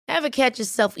Ever catch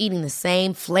yourself eating the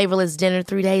same flavorless dinner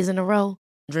 3 days in a row?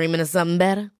 Dreaming of something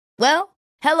better? Well,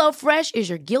 HelloFresh is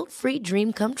your guilt-free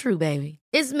dream come true, baby.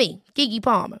 It's me, Keke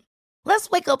Palmer. Let's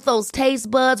wake up those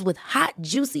taste buds with hot,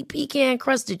 juicy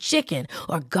pecan-crusted chicken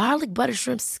or garlic butter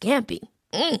shrimp scampi.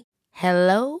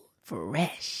 Hello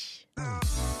Fresh.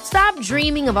 Stop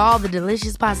dreaming of all the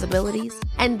delicious possibilities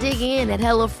and dig in at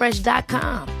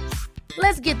HelloFresh.com.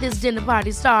 Let's get this dinner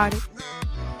party started.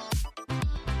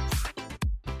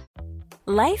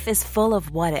 Life is full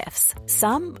of what-ifs.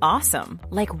 Some awesome,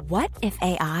 like what if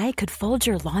AI could fold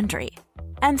your laundry?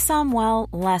 And some, well,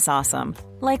 less awesome,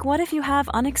 like what if you have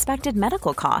unexpected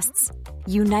medical costs?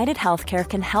 United Healthcare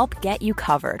can help get you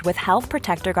covered with Health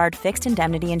Protector Guard fixed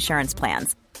indemnity insurance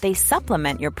plans. They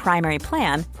supplement your primary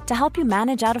plan to help you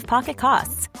manage out-of-pocket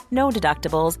costs. No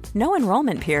deductibles, no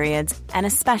enrollment periods, and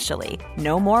especially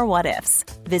no more what-ifs.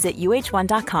 Visit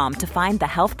uh1.com to find the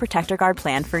Health Protector Guard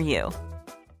plan for you.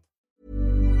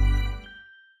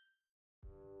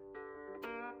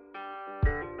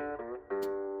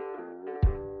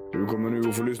 Du kommer nu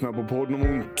att få lyssna på Podden om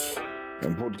ont.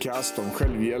 En podcast om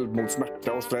självhjälp mot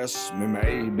smärta och stress med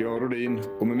mig, Björn Rodin,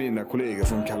 och med mina kollegor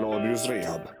från Kaladius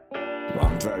Rehab.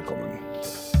 Varmt välkommen.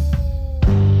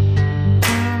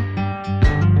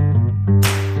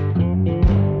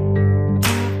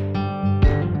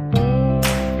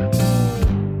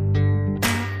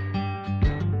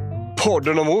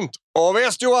 Podden om ont.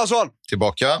 A.V.S. Johansson.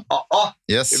 Tillbaka. Ja,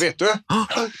 yes. Det vet du.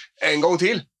 En gång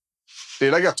till. Det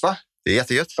är gött, va? Det är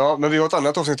jättegött. Ja, men vi har ett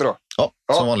annat avsnitt idag. Ja,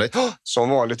 som vanligt. Som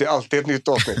vanligt, det är alltid ett nytt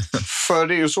avsnitt. För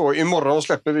det är ju så, imorgon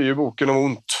släpper vi ju boken om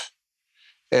ont.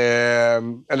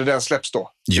 Eller den släpps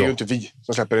då. Det är ju inte vi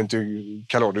som släpper, inte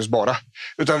Kaladius bara.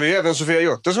 Utan vi är även Sofia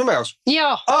Göte som är med oss.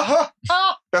 Ja. Aha!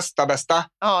 Ja. Bästa.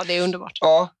 Ja, det är underbart.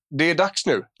 Ja, det är dags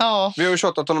nu. Ja. Vi har ju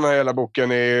tjatat om den här hela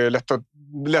boken i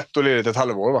lätt och ledigt ett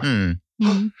halvår, va? Mm.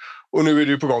 Och nu är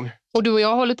det ju på gång. Och du och jag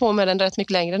har hållit på med den rätt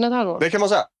mycket längre än ett halvår. Det kan man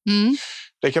säga. Mm.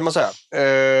 Det kan man säga.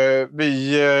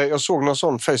 Jag såg någon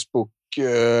sån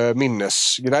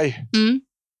Facebook-minnesgrej.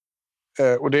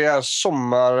 Och det är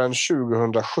sommaren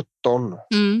 2017.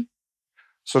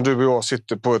 Som du och jag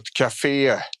sitter på ett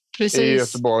café. Precis. I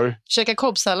Göteborg. Käka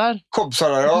kobbsallad.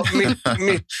 Kobbsallad, ja.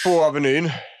 mitt på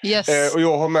Avenyn. Yes. Och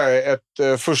jag har med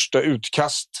ett första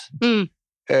utkast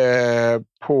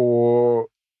på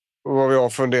vad vi har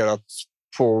funderat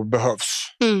på behövs.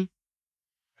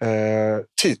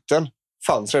 Titeln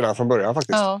fanns redan från början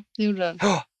faktiskt. Ja, det gjorde den.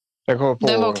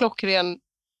 Den var klockren.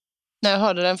 När jag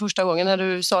hörde den första gången, när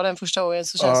du sa den första gången,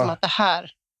 så känns det som att det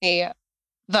här är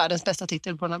världens bästa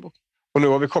titel på den här boken. Och nu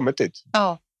har vi kommit dit.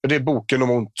 Ja. Det är boken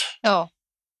om ont. Ja.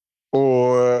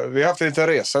 Och vi har haft en liten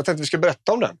resa. Jag tänkte att vi ska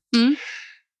berätta om den.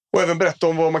 Och även berätta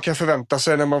om vad man kan förvänta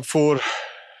sig när man får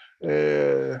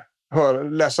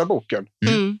läsa boken.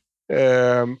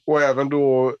 Och även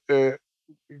då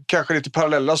kanske lite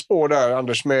parallella spår där,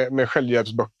 Anders, med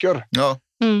självhjälpsböcker. Ja.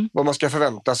 Vad man ska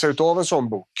förvänta sig av en sån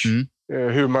bok.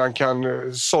 Hur man kan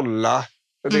sålla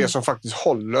det som faktiskt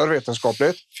håller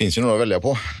vetenskapligt. Finns ju några att välja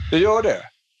på. Det gör det.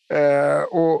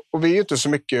 Och vi är inte så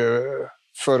mycket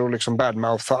för att liksom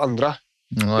badmouth för andra.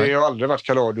 Nej. Det har aldrig varit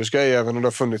Kaladius grej, även om det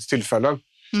har funnits tillfällen.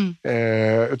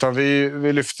 Utan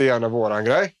vi lyfter gärna våran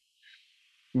grej.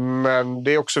 Men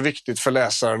det är också viktigt för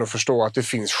läsaren att förstå att det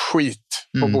finns skit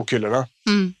på bokhyllorna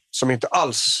som inte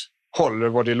alls håller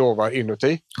vad det lovar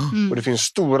inuti. Och det finns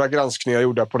stora granskningar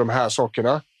gjorda på de här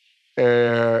sakerna.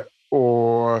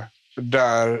 Och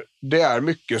där det är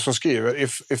mycket som skriver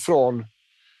ifrån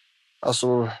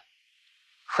alltså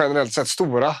generellt sett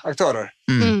stora aktörer.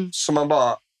 Så man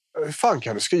bara, hur fan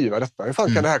kan du skriva detta? Hur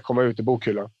fan kan det här komma ut i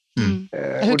bokhyllan?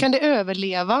 Hur kan det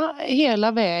överleva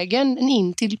hela vägen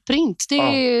in till print?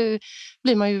 Det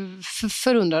blir man ju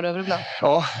förundrad över ibland.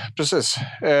 Ja, precis.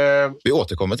 Vi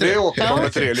återkommer till det. Vi återkommer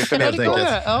till det lite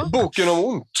mer. Boken om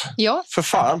ont. Ja. För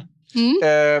fan.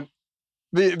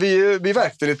 Vi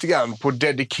verkade lite grann på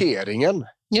dedikeringen.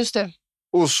 Just det.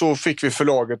 Och så fick vi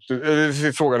frågan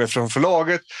från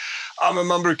förlaget. Ja, men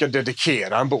man brukar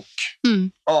dedikera en bok.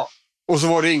 Ja. Och så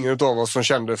var det ingen av oss som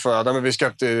kände för att men vi ska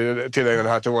inte tillägna det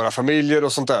här till våra familjer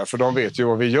och sånt där. För de vet ju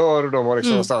vad vi gör och de har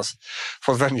liksom någonstans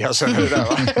fått vänja sig med det där.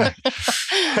 Va?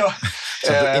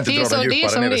 Inte dra dem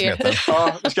djupare ner i smeten.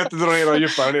 Ja, vi ska inte dra ner dem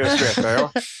djupare ner i smeten.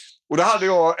 Ja. Och då hade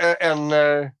jag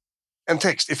en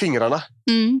text i fingrarna.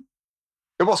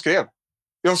 Jag bara skrev.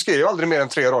 Jag skrev aldrig mer än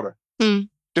 3 rader.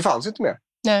 Det fanns inte mer.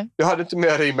 Nej. Jag hade inte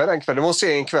mer i mig den kvällen. Det var en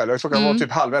sen kväll. Klockan var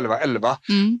typ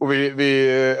 10:30. Och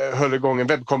vi höll igång en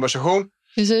webbkonversation.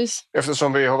 Precis.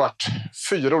 Eftersom vi har varit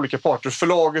 4 olika parter,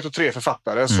 förlaget och 3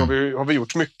 författare, så har vi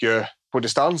gjort mycket på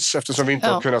distans. Eftersom vi inte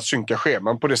har kunnat synka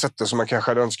scheman på det sättet som man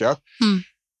kanske hade önskat.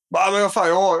 Men fan,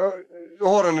 jag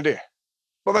har en idé.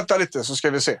 Vänta lite så ska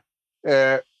vi se.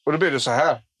 Och då blir det så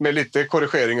här, med lite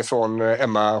korrigering från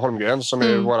Emma Holmgren som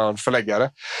är vår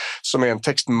förläggare, som är en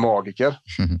textmagiker.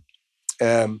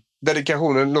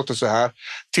 Dedikationen låter så här: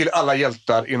 till alla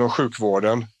hjältar inom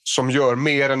sjukvården som gör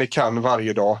mer än ni kan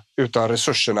varje dag utan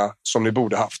resurserna som ni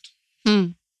borde haft.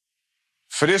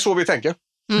 För det är så vi tänker.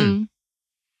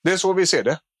 Det är så vi ser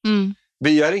det.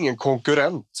 Vi är ingen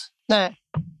konkurrent. Nej.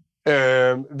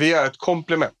 Vi är ett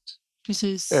komplement.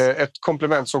 Precis. Ett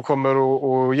komplement som kommer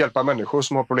att hjälpa människor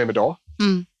som har problem idag.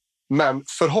 Men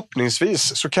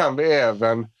förhoppningsvis så kan vi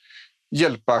även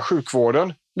hjälpa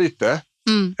sjukvården lite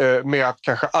med att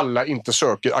kanske alla inte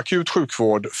söker akut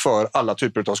sjukvård för alla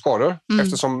typer av skador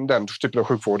eftersom den typen av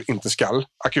sjukvård inte ska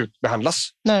akut behandlas.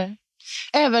 Nej.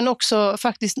 Även också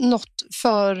faktiskt något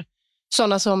för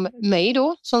sådana som mig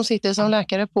då, som sitter som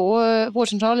läkare på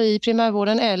vårdcentral i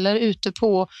primärvården eller ute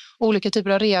på olika typer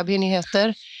av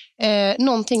rehabenheter.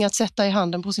 Någonting att sätta i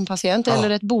handen på sin patient eller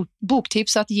ett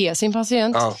boktips att ge sin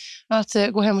patient. Att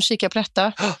gå hem och kika på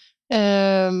detta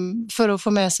för att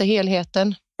få med sig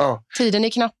helheten. Tiden är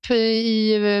knapp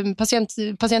i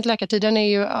patientläkartiden är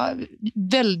ju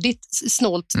väldigt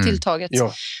snålt tilltaget.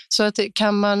 Så att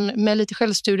kan man med lite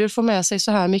självstudier få med sig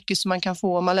så här mycket som man kan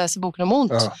få om man läser boken om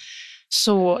ont,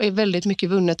 så är väldigt mycket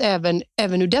vunnet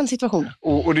även ur den situationen.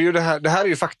 Och det är ju det här är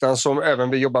ju fakta som även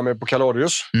vi jobbar med på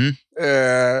Kaladius.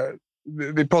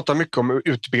 Vi pratar mycket om att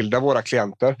utbilda våra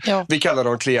klienter. Vi kallar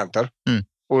dem klienter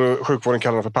och sjukvården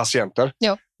kallar dem för patienter.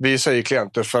 Vi säger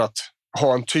klienter för att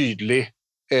ha en tydlig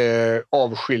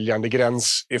avskiljande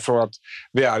gräns ifrån att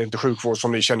vi är inte sjukvård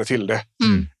som ni känner till det.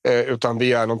 Utan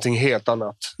vi är någonting helt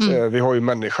annat. Vi har ju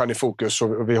människan i fokus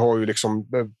och vi har ju liksom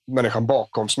människan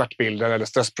bakom smärtbilden eller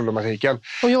stressproblematiken.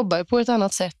 Och jobbar på ett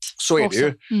annat sätt. Så är det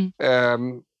ju.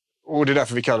 Och det är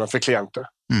därför vi kallar dem för klienter.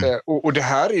 Och det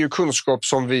här är ju kunskap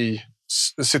som vi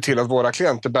ser till att våra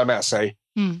klienter bär med sig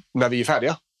när vi är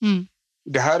färdiga.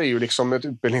 Det här är ju liksom ett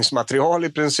utbildningsmaterial i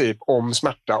princip om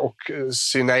smärta och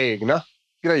sina egna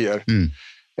grejer.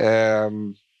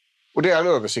 Och det är en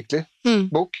översiktlig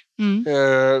bok.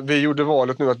 Vi gjorde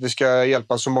valet nu att vi ska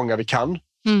hjälpa så många vi kan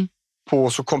på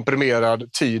så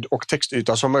komprimerad tid och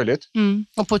textyta som möjligt.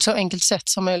 Och på ett så enkelt sätt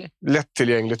som möjligt.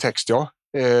 Lättillgänglig text,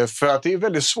 för att det är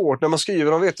väldigt svårt när man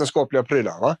skriver om vetenskapliga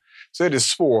prylar, så är det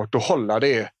svårt att hålla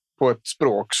det på ett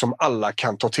språk som alla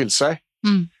kan ta till sig.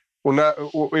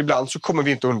 Och ibland så kommer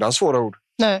vi inte undan svåra ord.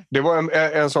 Nej. Det var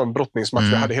en sån brottningsmatch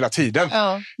vi hade hela tiden.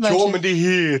 Ja, men det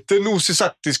heter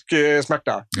nociceptisk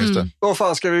smärta. Just det. Vad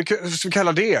fan ska vi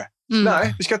kalla det?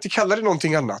 Nej, vi ska inte kalla det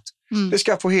någonting annat. Det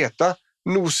ska få heta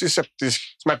nociceptisk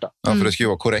smärta. Ja, för det ska ju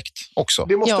vara korrekt också.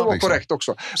 Det måste vara korrekt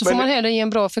också. Så får man hellre ge en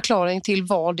bra förklaring till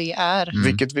vad det är.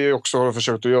 Vilket vi också har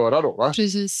försökt att göra då. Va?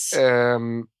 Precis.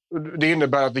 Det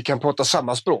innebär att vi kan prata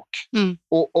samma språk.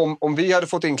 Och om vi hade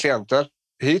fått in klienter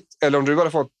hit, eller om du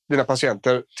hade fått dina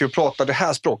patienter till att prata det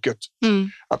här språket.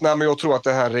 Att men jag tror att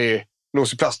det här är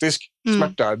nociplastisk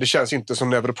smärta. Det känns inte som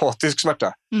neuropatisk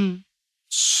smärta.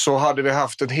 Så hade vi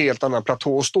haft en helt annan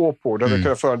platå att stå på. Där vi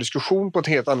kunde föra en diskussion på ett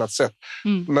helt annat sätt.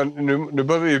 Men nu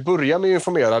behöver vi börja med att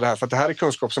informera det här. För att det här är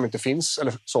kunskap som inte finns.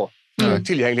 Eller så.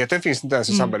 Tillgängligheten finns inte ens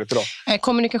i samhället idag.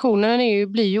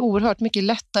 Kommunikationen blir ju oerhört mycket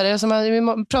lättare. Alltså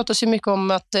vi pratar ju mycket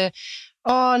om att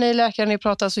ni läkare, ni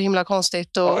pratar så himla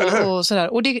konstigt och sådär.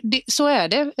 Och så är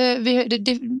det.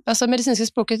 Alltså medicinska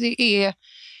språket är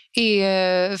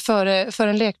för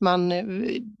en lekman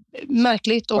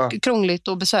märkligt och krångligt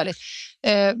och besvärligt.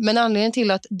 Men anledningen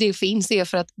till att det finns är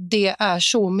för att det är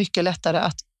så mycket lättare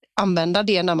att använda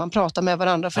det när man pratar med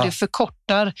varandra, för det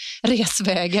förkortar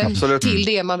resvägen till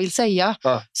det man vill säga.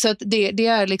 Så att det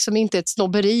är liksom inte ett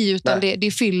snobberi, utan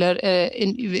det fyller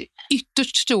en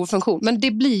ytterst stor funktion. Men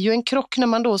det blir ju en krock när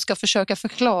man då ska försöka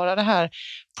förklara det här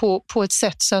på ett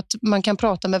sätt så att man kan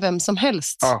prata med vem som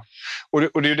helst. Ja.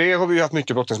 Och det har vi ju haft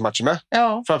mycket brottningsmatcher med.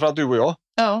 Ja. Framförallt du och jag.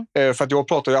 Ja. För att jag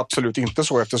pratar ju absolut inte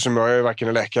så, eftersom jag är varken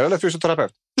en läkare eller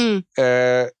fysioterapeut.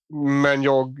 Men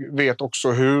jag vet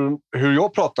också hur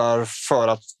jag pratar för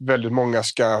att väldigt många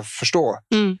ska förstå.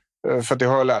 För det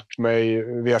har jag lärt mig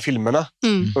via filmerna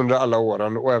under alla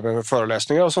åren och även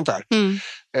föreläsningar och sånt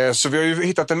där. Så vi har ju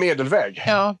hittat en medelväg.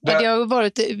 Ja, det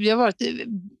har varit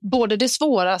både det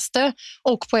svåraste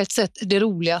och på ett sätt det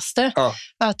roligaste. Ja.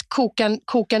 Att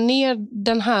koka ner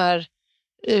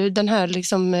den här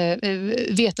liksom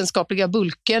vetenskapliga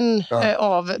bulken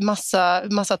av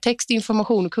massa text,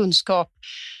 information och kunskap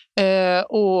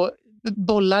och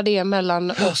bolla det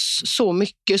mellan oss så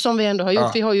mycket som vi ändå har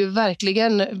gjort. Vi har ju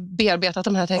verkligen bearbetat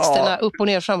de här texterna upp och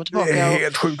ner, fram och tillbaka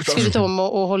och skrivit om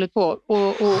och hållit på.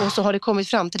 Och så har det kommit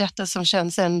fram till detta som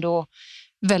känns ändå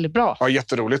väldigt bra. Ja,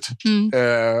 jätteroligt.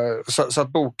 Så att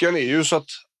boken är ju så att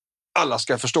alla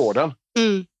ska förstå den.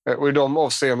 Och i de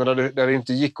avseendena där det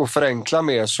inte gick att förenkla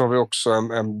mer, så har vi också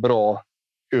en bra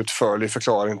utförlig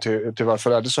förklaring till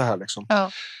varför är det så här. Liksom.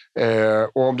 Ja.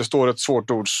 Och om det står ett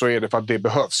svårt ord så är det för att det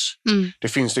behövs. Det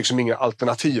finns liksom inga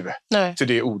alternativ till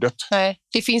det ordet. Nej,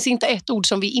 det finns inte ett ord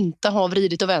som vi inte har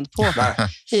vridit och vänt på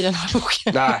i den här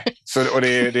boken. Nej, och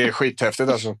det är skithäftigt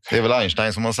alltså. Det är väl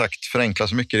Einstein som har sagt förenkla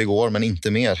så mycket det går men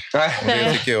inte mer. Och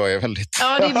det tycker jag är väldigt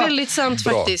Ja, det är väldigt sant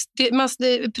faktiskt.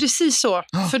 Precis så.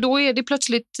 För då är det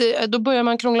plötsligt, då börjar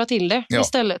man krångla till det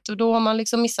istället. Och då har man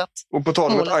liksom missat Och på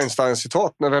tal om ett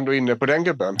Einstein-citat, när vi ändå är inne på den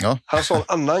gubben. Han sa en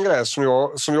annan grej som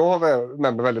jag har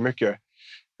med mig väldigt mycket.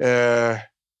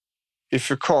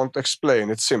 If you can't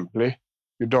explain it simply,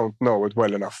 you don't know it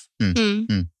well enough.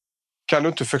 Kan du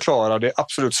inte förklara det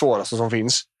absolut svåraste som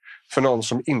finns för någon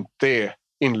som inte är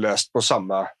inläst på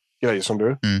samma grej som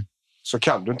du, så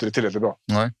kan du inte det tillräckligt bra.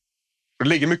 Nej. Det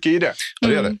ligger mycket i det. Ja,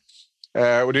 det är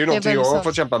det. Och det är någonting jag har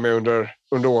fått kämpa med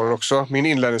under åren också. Min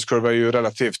inlärningskurva är ju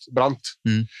relativt brant.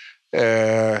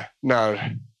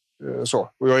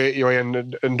 Och jag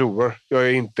är en doer. Jag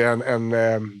är inte en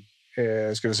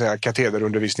ska vi säga,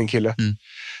 katederundervisning kille.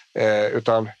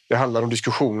 Utan det handlar om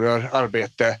diskussioner,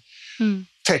 arbete,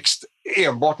 text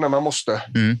enbart när man måste.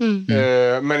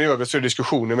 Men i övrigt så är det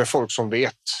diskussioner med folk som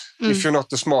vet. If you're not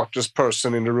the smartest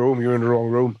person in the room, you're in the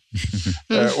wrong room.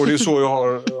 Och det är så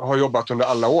jag har jobbat under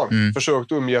alla år.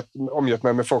 Försökt omgett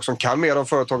mig med folk som kan mer om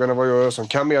företagande än vad jag gör, som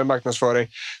kan mer om marknadsföring,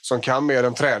 som kan mer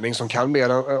om träning, som kan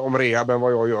mer om rehab än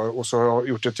vad jag gör. Och så har jag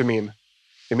gjort det till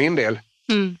min del.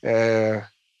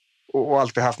 Och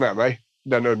alltid haft med mig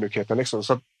den ödmjukheten liksom.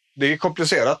 Så det är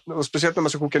komplicerat, och speciellt när man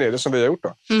ska koka ner det som vi har gjort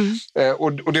då.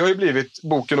 Och det har ju blivit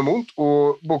Boken om ont,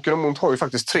 och Boken om ont har ju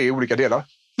faktiskt 3 olika delar.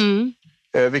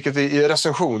 Vilket vi i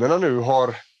recensionerna nu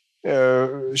har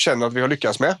känner att vi har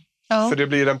lyckats med. För det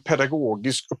blir en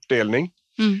pedagogisk uppdelning.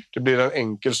 Det blir en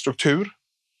enkel struktur.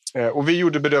 Och vi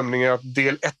gjorde bedömningen att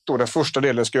del 1 då, den första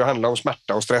delen, ska ju handla om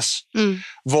smärta och stress.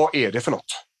 Vad är det för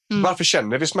något? Varför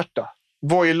känner vi smärta?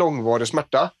 Vad är långvarig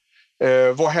smärta?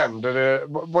 Vad händer?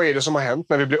 Vad är det som har hänt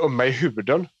när vi blir ömma i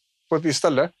huden på ett visst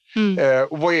ställe?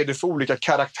 Och vad är det för olika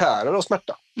karaktärer av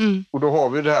smärta? Och då har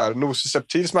vi det här: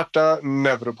 nociceptiv smärta,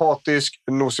 neuropatisk,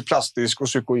 nociplastisk och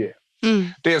psykogen.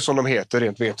 Det är som de heter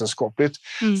rent vetenskapligt.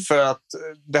 För att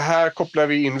det här kopplar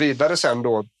vi in vidare sen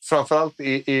då, framförallt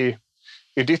i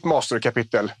ditt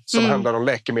masterkapitel som handlar om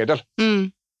läkemedel.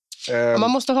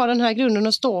 Man måste ha den här grunden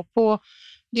att stå på.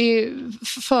 Det är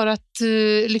för att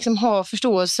liksom ha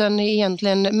förståelsen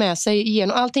egentligen med sig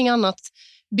igenom. Allting annat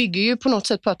bygger ju på något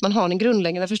sätt på att man har en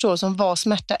grundläggande förståelse om vad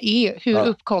smärta är. Hur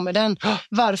uppkommer den?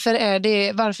 Varför är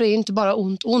det inte bara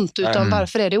ont utan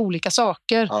varför är det olika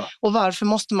saker? Och varför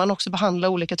måste man också behandla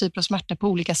olika typer av smärta på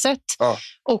olika sätt?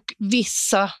 Och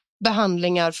vissa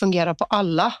behandlingar fungerar på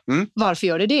alla. Varför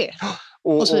gör det?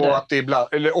 Och att det ibland,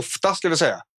 eller ofta ska vi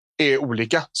säga, är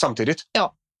olika samtidigt.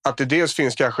 Att det dels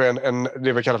finns kanske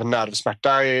det vi kallar för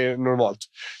nervsmärta är normalt,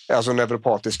 alltså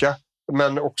neuropatiska,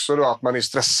 men också då att man är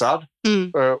stressad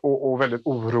och väldigt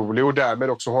orolig och därmed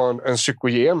också har en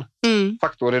psykogen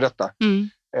faktor i detta.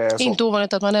 Inte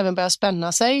ovanligt att man även börjar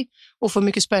spänna sig och får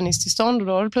mycket spänningstillstånd, och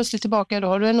då har du plötsligt tillbaka, då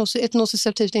har du ett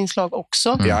nociceptivt inslag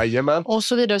också. Jajamän. Och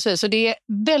så vidare. Så det är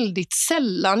väldigt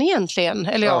sällan egentligen,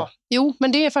 eller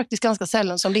men det är faktiskt ganska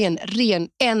sällan som det är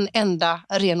en enda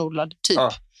renodlad typ.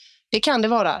 Det kan det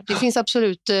vara. Det finns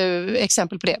absolut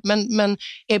exempel på det. Men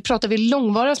pratar vi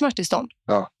långvariga smärttillstånd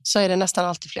så är det nästan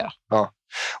alltid flera.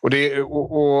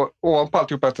 Och ovanpå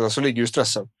alltihop detta så ligger ju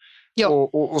stressen.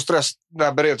 Och stress, det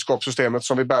här beredskapssystemet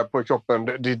som vi bär på i kroppen,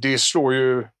 det slår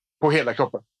ju på hela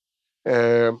kroppen.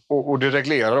 Och det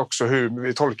reglerar också hur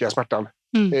vi tolkar smärtan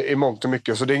i mångt och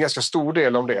mycket. Så det är en ganska stor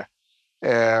del om det.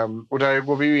 Och där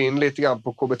går vi ju in lite grann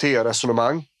på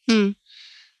KBT-resonemang.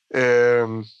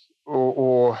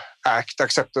 Och ACT,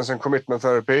 Acceptance and Commitment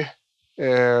Therapy.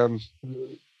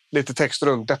 Lite text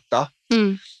runt detta.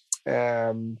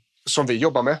 Som vi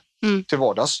jobbar med till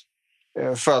vardags.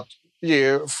 För att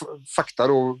ge fakta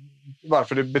då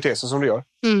varför det beter sig som det gör.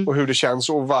 Och hur det känns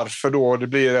och varför då det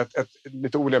blir ett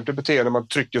lite olämpligt beteende när man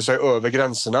trycker sig över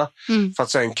gränserna för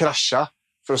att sen krascha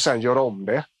för att sen göra om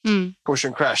det. Push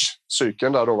and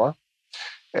crash-cykeln där då, va?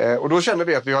 Och då känner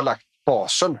vi att vi har lagt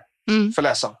basen för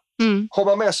läsaren. Har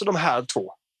man med sig de här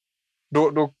 2,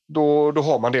 då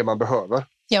har man det man behöver.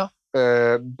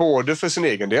 Både för sin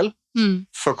egen del,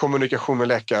 för kommunikation med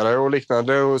läkare och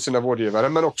liknande och sina vårdgivare,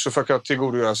 men också för att kunna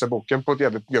tillgodogöra sig boken på ett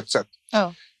jävligt gött sätt.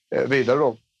 Vidare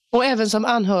då. Och även som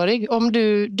anhörig, om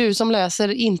du som läser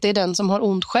inte är den som har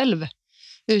ont själv,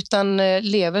 utan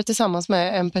lever tillsammans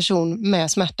med en person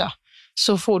med smärta,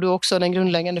 så får du också den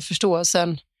grundläggande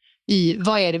förståelsen i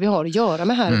vad är det vi har att göra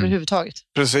med här överhuvudtaget.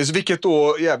 Precis, vilket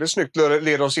då jävligt snyggt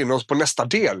leder oss in på nästa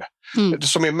del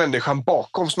som är människan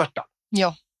bakom smärtan.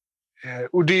 Ja.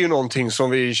 Och det är ju någonting som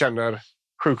vi känner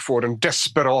sjukvården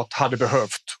desperat hade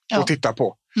behövt att titta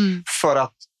på. För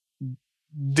att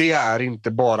det är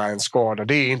inte bara en skada,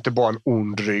 det är inte bara en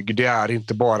ond rygg, det är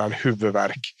inte bara en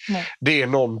huvudvärk. Nej. Det är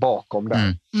någon bakom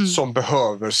där som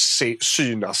behöver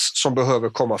synas, som behöver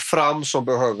komma fram, som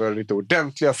behöver lite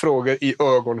ordentliga frågor i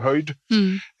ögonhöjd.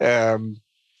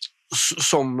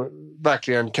 Som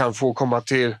verkligen kan få komma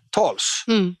till tals.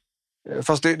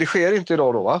 Fast det sker inte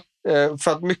idag då, va?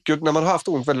 För att mycket, när man har haft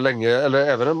ont väldigt länge eller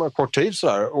även en kort tid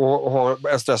sådär, och har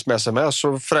en stress med sig med,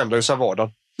 så förändrar ju sig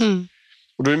vardagen.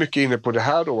 Och då är mycket inne på det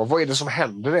här då. Vad är det som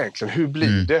händer egentligen? Hur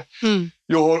blir det?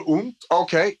 Jag har ont,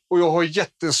 okej. Och jag har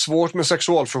jättesvårt med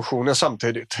sexualfunktionen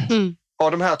samtidigt. Ja,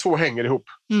 de här två hänger ihop.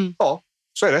 Ja,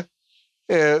 så är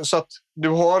det. Så att du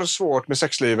har svårt med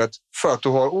sexlivet för att du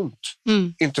har ont.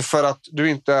 Inte för att du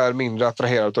inte är mindre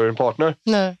attraherad av din partner.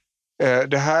 Nej.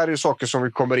 Det här är saker som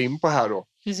vi kommer in på här då.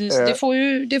 Precis.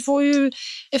 Det får ju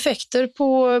effekter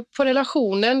på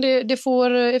relationen. Det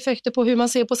får effekter på hur man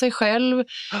ser på sig själv.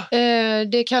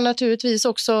 Det kan naturligtvis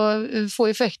också få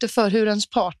effekter för hur ens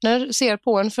partner ser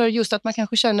på en. För just att man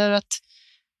kanske känner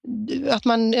att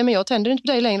man, men jag tänder inte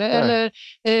på dig längre.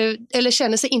 Eller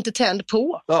känner sig inte tänd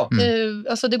på. Ja.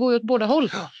 Alltså det går ju åt båda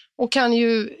håll. Och kan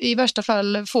ju i värsta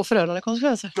fall få förödande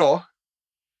konsekvenser. Ja.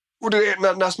 Och det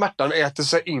är när smärtan äter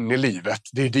sig in i livet,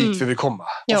 det är dit vi vill komma.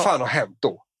 Ja. Vad fan har hänt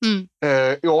då?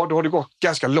 Ja, då har det gått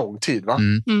ganska lång tid, va?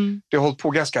 Det har hållit på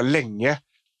ganska länge.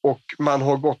 Och man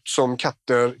har gått som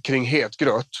katter kring het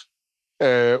gröt.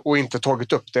 Och inte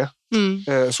tagit upp det.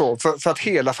 Så, för att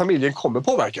hela familjen kommer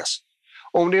påverkas.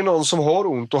 Om det är någon som har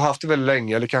ont och haft det väldigt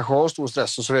länge, eller kanske har stor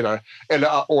stress och så vidare, eller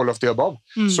all of the above,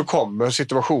 så kommer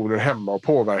situationen hemma och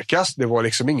påverkas. Det var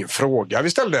liksom ingen fråga vi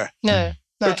ställde. Nej.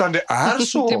 Utan det är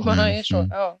så. Det bara är så.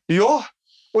 Ja,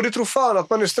 och det tror fan att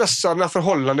man är stressad när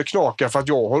förhållanden knakar för att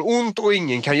jag har ont och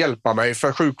ingen kan hjälpa mig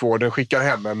för sjukvården skickar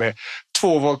hem mig med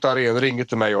 2 Voltaren, ringer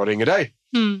till mig och ringer dig.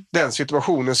 Den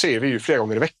situationen ser vi ju flera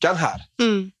gånger i veckan här.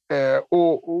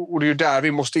 Och det är ju där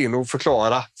vi måste in och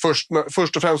förklara.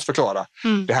 Först och främst förklara.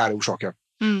 Det här är orsaken.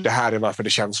 Det här är varför det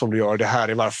känns som det gör. Det här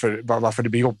är varför det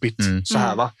blir jobbigt. Så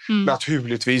här, va?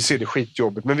 Naturligtvis är det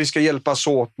skitjobbigt. Men vi ska hjälpas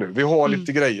åt nu. Vi har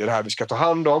lite grejer här vi ska ta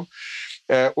hand om.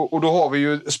 Och då har vi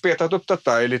ju spetat upp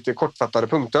detta i lite kortfattade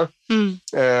punkter.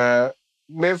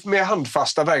 Med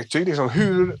handfasta verktyg. Liksom.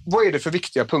 Vad är det för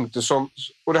viktiga punkter som...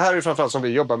 Och det här är framförallt som vi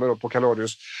jobbar med då på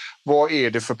Kaladius. Vad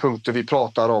är det för punkter vi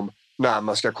pratar om när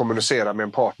man ska kommunicera med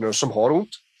en partner som har ont?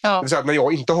 Ja. Det vill säga att när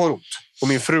jag inte har ont och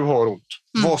min fru har ont.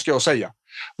 Vad ska jag säga?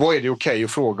 Vad är det okej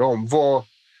att fråga om?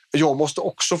 Jag måste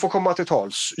också få komma till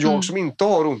tals. Jag som inte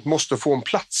har ont måste få en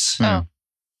plats.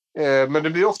 Men det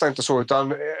blir ofta inte så,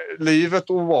 utan livet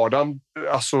och vardagen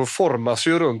alltså formas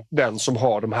ju runt den som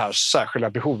har de här särskilda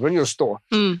behoven just då.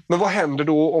 Men vad händer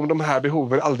då om de här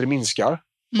behoven aldrig minskar?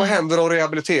 Vad händer om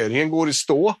rehabiliteringen går i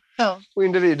stå? Och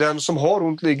individen som har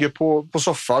ont ligger på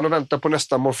soffan och väntar på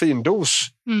nästa morfindos?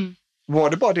 Var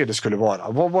det bara det skulle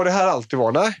vara? Vad var det här alltid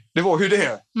var? Nej, det var hur det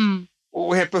är.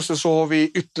 Och helt plötsligt så har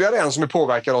vi ytterligare en som är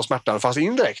påverkad av smärtan, fast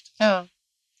indirekt.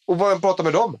 Och vad pratar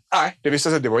med dem? Nej, det visste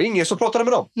sig att det var ingen som pratade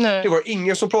med dem. Nej. Det var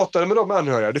ingen som pratade med de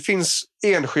anhöriga. Det finns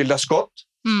enskilda skott.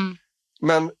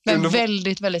 Men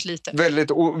väldigt, väldigt lite.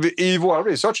 Väldigt, och i vår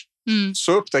research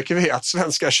så upptäcker vi att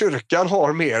Svenska kyrkan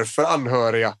har mer för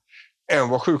anhöriga än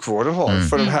vad sjukvården har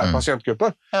för den här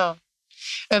patientgruppen. Ja.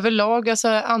 Överlag, alltså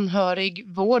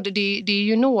anhörigvård, det är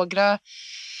ju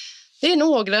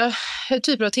några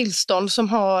typer av tillstånd som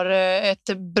har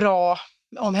ett bra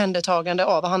omhändertagande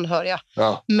av anhöriga.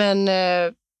 Men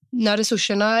när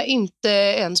resurserna inte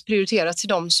ens prioriteras till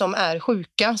de som är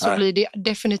sjuka så blir det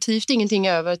definitivt ingenting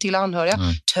över till anhöriga.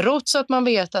 Trots att man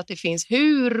vet att det finns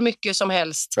hur mycket som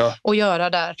helst att göra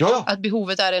där. Att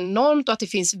behovet är enormt och att det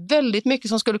finns väldigt mycket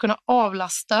som skulle kunna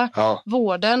avlasta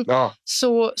vården.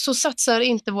 Så satsar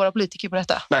inte våra politiker på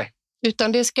detta. Nej.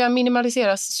 Utan det ska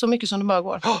minimaliseras så mycket som det bara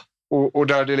går. Och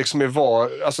där det liksom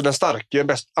är alltså den starka,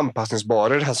 bäst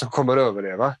anpassningsbara är den som kommer att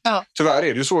överleva. Tyvärr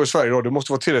är det ju så i Sverige då. Du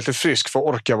måste vara tillräckligt frisk för att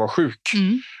orka vara sjuk.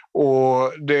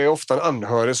 Och det är ofta en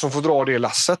anhörig som får dra det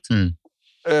lasset.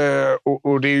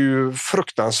 Och det är ju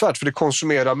fruktansvärt för det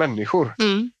konsumerar människor.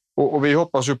 Och vi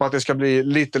hoppas ju på att det ska bli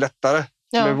lite lättare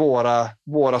med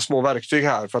våra små verktyg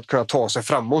här för att kunna ta sig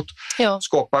framåt.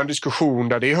 Skapa en diskussion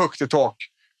där det är högt i tak,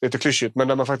 lite klyschigt, men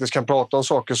där man faktiskt kan prata om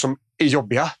saker som är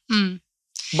jobbiga.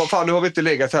 Fan, nu har vi inte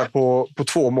legat här på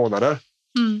 2 månader.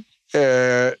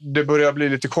 det börjar bli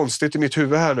lite konstigt i mitt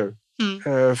huvud här nu.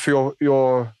 För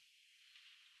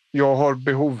jag har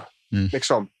behov.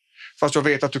 Liksom. Fast jag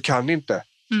vet att du kan inte.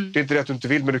 Det är inte det att du inte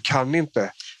vill, men du kan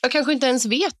inte. Jag kanske inte ens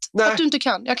vet att du inte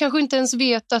kan. Jag kanske inte ens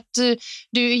vet att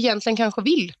du egentligen kanske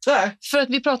vill. Nej. För att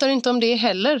vi pratar inte om det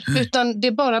heller. Utan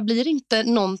det bara blir inte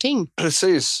någonting.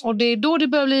 Precis. Och det är då det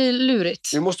börjar bli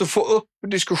lurigt. Vi måste få upp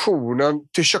diskussionen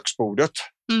till köksbordet.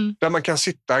 Där man kan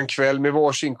sitta en kväll med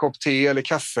varsin kopp te eller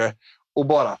kaffe och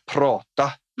bara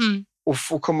prata. Och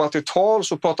få komma till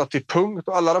tals och prata till punkt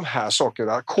och alla de här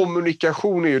sakerna.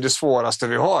 Kommunikation är ju det svåraste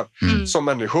vi har som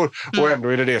människor. Och ändå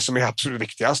är det som är absolut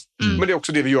viktigast. Men det är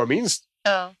också det vi gör minst.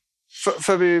 Ja.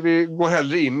 För vi går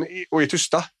hellre in och är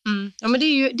tysta. Ja, men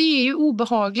det är ju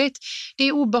obehagligt. Det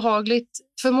är obehagligt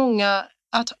för många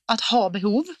att ha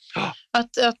behov.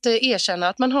 Att erkänna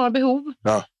att man har behov.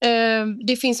 Ja.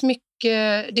 Det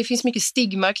finns mycket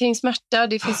stigma kring smärta.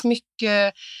 Det finns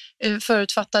mycket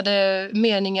förutfattade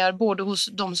meningar både hos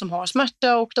de som har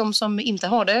smärta och de som inte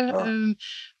har det.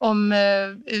 Om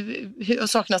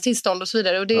saknas tillstånd och så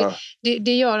vidare. Och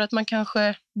det gör att man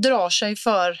kanske drar sig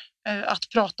för att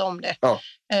prata om det.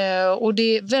 Och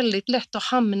det är väldigt lätt att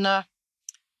hamna...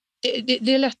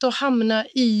 Det är lätt att hamna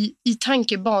i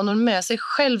tankebanor med sig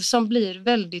själv som blir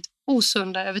väldigt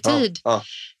osunda över tid.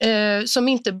 Som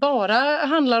inte bara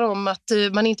handlar om att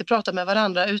man inte pratar med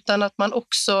varandra utan att man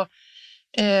också...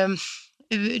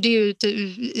 det är ju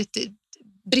ett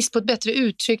brist på ett bättre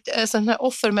uttryck, alltså den här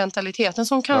offermentaliteten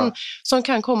som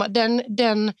kan komma. Det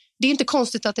är inte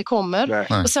konstigt att det kommer.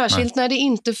 Och särskilt när det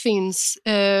inte finns,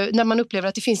 när man upplever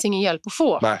att det finns ingen hjälp att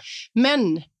få.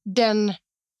 Men den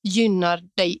gynnar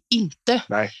dig inte.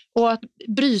 Och att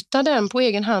bryta den på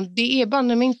egen hand, det är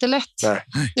banne inte lätt.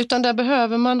 Utan där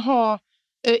behöver man ha,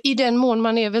 i den mån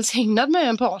man är välsignad med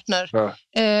en partner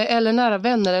eller nära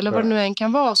vänner eller vad det nu än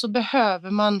kan vara, så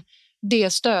behöver man det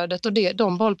stödet och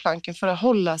de bollplanken för att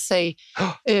hålla sig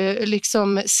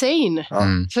liksom sane.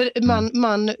 För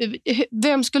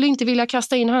vem skulle inte vilja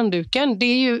kasta in handduken? Det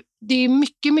är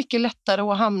mycket, mycket lättare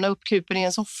att hamna uppkrupen i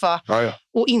en soffa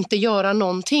och inte göra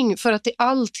någonting, för att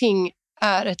allting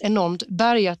är ett enormt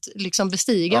berg att liksom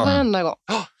bestiga varenda gång.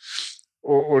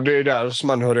 Och det är där som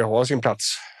man hör ha sin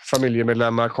plats.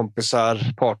 Familjemedlemmar,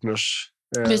 kompisar, partners.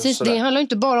 Precis, det handlar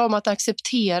inte bara om att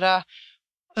acceptera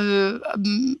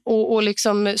och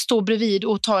liksom stå bredvid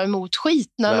och ta emot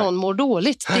skit när någon mår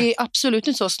dåligt. Det är absolut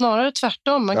inte så, snarare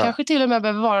tvärtom. Man kanske till och med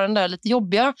behöver vara den där lite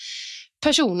jobbiga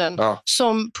personen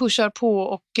som pushar på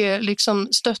och liksom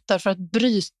stöttar för att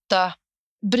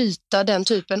bryta den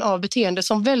typen av beteende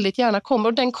som väldigt gärna kommer.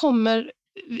 Och den kommer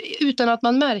utan att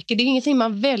man märker. Det är ingenting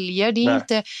man väljer. Det är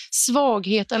inte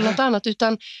svaghet eller något annat,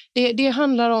 utan det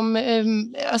handlar om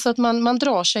alltså att man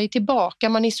drar sig tillbaka,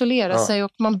 man isolerar sig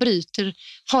och man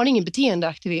har ingen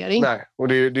beteendeaktivering. Nej, och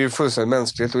det är fullständigt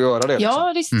mänskligt att göra det.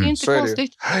 Ja, det är inte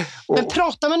konstigt. Men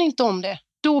pratar man inte om det,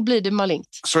 då blir det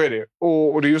malignt. Så är det.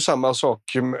 Och det är ju samma sak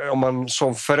om man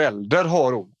som förälder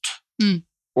har ont.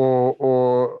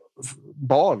 Och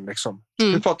barn liksom.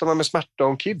 Hur pratar man med smärta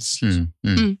om kids?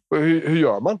 Och hur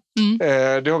gör man?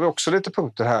 Det har vi också lite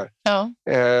punkter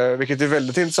här. Vilket är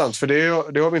väldigt intressant, för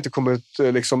det har vi inte kommit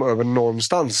liksom över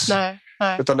någonstans. Nej.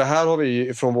 Utan det här har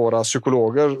vi från våra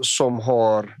psykologer som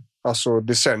har alltså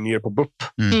decennier på BUP.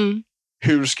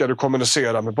 Hur ska du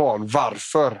kommunicera med barn?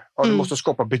 Varför? Du måste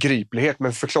skapa begriplighet,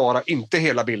 men förklara inte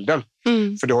hela bilden.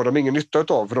 För det har de ingen nytta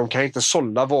av. För de kan inte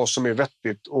sålla vad som är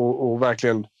vettigt och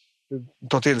verkligen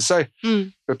ta till sig.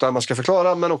 Utan man ska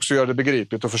förklara, men också göra det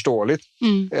begripligt och förståeligt.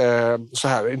 Så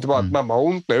här, inte bara att mamma har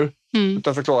ont nu,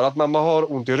 utan förklara att mamma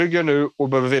har ont i ryggen nu och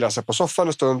behöver vila sig på soffan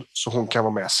en stund så hon kan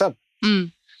vara med sen.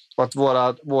 Och att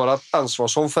våra ansvar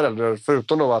som förälder,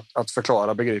 förutom då att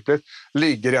förklara begripligt,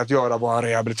 ligger i att göra vår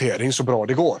rehabilitering så bra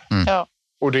det går.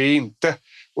 Och det är inte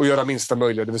att göra minsta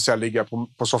möjliga, det vill säga ligga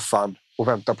på soffan och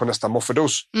vänta på nästa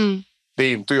moffedos. Det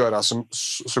är inte att göra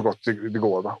så gott det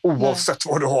går. Va? Oavsett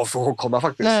vad du har för att komma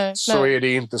faktiskt. Så är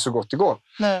det inte så gott det går.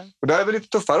 Och där är vi lite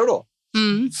tuffare då.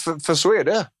 För så är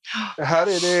det. Här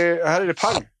är det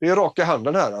pang. Det är raka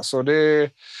handen här. Alltså det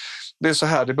är så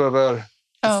här det behöver...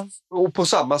 Och på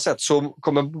samma sätt så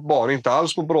kommer barn inte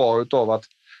alls må bra utav att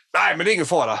nej, men det är ingen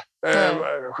fara.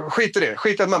 Skit i det.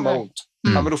 Skit i att mamma har ont.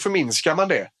 Men då förminskar man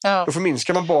det. Då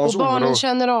förminskar man barns oro. Och barnen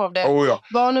känner av det.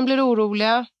 Barnen blir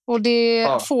oroliga. Och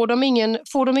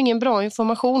får de ingen bra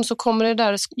information så kommer det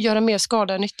där göra mer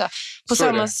skada än nytta.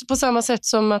 På samma sätt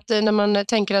som att när man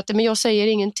tänker att men jag säger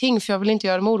ingenting för jag vill inte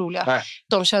göra dem oroliga. Nej.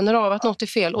 De känner av att något är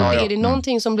fel. Och är det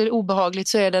någonting som blir obehagligt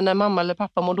så är det när mamma eller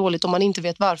pappa mår dåligt och man inte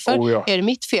vet varför. Är det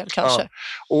mitt fel kanske?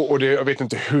 Och jag vet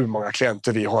inte hur många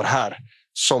klienter vi har här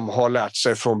som har lärt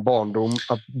sig från barndom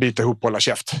att bita ihop och hålla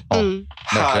käft.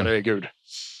 Herregud.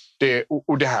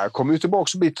 Och det här kommer ju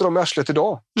tillbaka och biter dem i arslet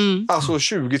idag. Alltså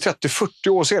 20, 30, 40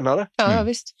 år senare. Ja,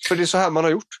 visst. För det är så här man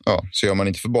har gjort. Ja, så gör man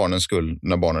inte för barnens skull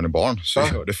när barnen är barn. Så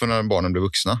gör det för när barnen blir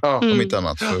vuxna. Om inte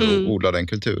annat, för att odla den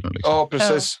kulturen. Liksom. Ja,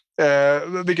 precis.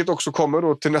 Vilket också kommer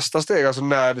då till nästa steg, alltså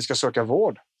när vi ska söka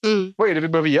vård. Vad är det vi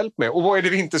behöver hjälp med? Och vad är det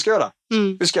vi inte ska göra?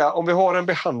 Om vi har en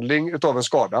behandling av en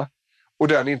skada och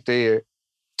den inte är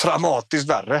traumatiskt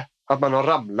värre, att man har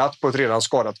ramlat på ett redan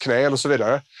skadat knä och så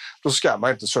vidare, då ska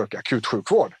man inte söka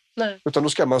akutsjukvård. Nej. Utan då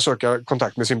ska man söka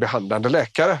kontakt med sin behandlande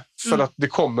läkare för att det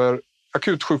kommer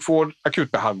akutsjukvård,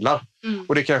 akutbehandlar.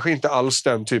 Och det är kanske inte alls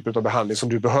den typen av behandling som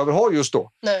du behöver ha just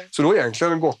då. Nej. Så då har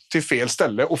egentligen gått till fel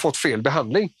ställe och fått fel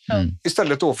behandling.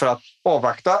 Istället då för att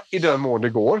avvakta i den mån det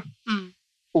går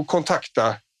och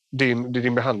kontakta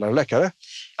din behandlande läkare.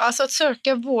 Alltså att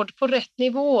söka vård på rätt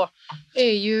nivå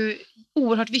är ju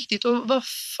oerhört viktigt. Och vad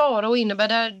fara och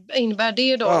innebär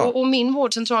det då? Ja. Och min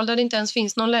vårdcentral där det inte ens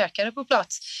finns någon läkare på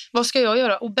plats. Vad ska jag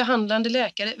göra? Och behandlande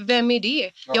läkare, vem är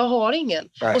det? Ja. Jag har ingen.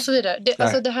 Nej. Och så vidare.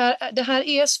 Det här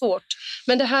är svårt.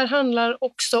 Men det här handlar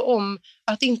också om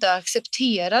att inte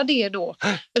acceptera det då.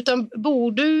 Utan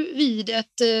bor du vid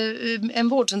en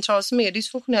vårdcentral som är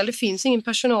dysfunktionell, det finns ingen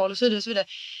personal och så vidare. Och så vidare.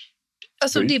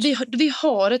 Alltså vi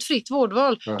har ett fritt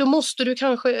vårdval. Ja. Då måste du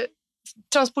kanske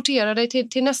transportera dig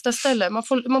till nästa ställe.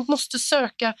 Man måste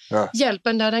söka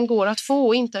hjälpen där den går att få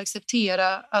och inte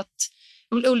acceptera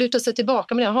och luta sig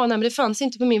tillbaka med det. Nej, men det fanns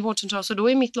inte på min vårdcentral så då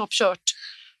är mitt lopp kört.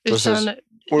 Utan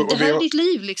det här är ditt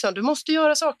liv liksom. Du måste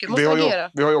göra saker, du måste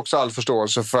agera. Vi har ju också all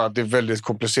förståelse för att det är väldigt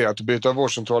komplicerat att byta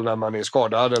vårdcentral när man är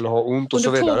skadad eller har ont och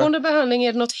så vidare. Under pågående behandling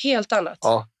är det något helt annat.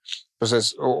 Ja,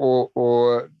 precis.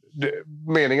 Och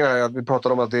meningen är att vi pratar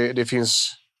om att det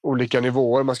finns olika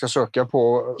nivåer man ska söka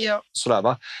på. Ja. Sådär,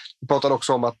 va? Vi pratar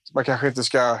också om att man kanske inte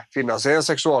ska finna sig en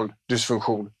sexual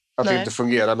dysfunktion. Att det inte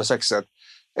fungerar med sexet.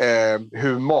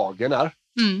 Hur magen är.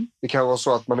 Det kan vara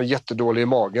så att man är jättedålig i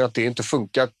magen. Att det inte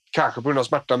funkar. Kanske på grund av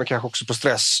smärta men kanske också på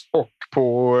stress och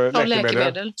på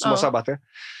läkemedel som har sabbat det.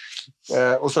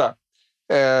 Och sådär.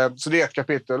 Så det är ett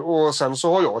kapitel. Och sen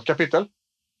så har jag ett kapitel.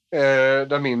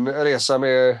 Där min resa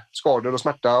med skador och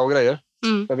smärta och grejer.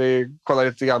 Där vi kollar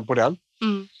lite grann på den.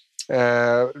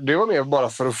 Det var mer bara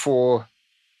för att få,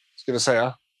 ska vi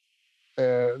säga,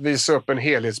 visa upp en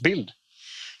helhetsbild.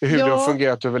 Hur det har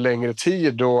fungerat över längre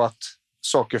tid och att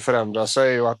saker förändrar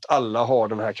sig och att alla har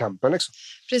den här kampen. Liksom.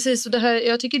 Precis, och det här,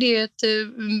 jag tycker det är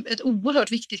ett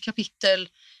oerhört viktigt kapitel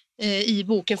i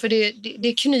boken. För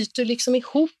det knyter liksom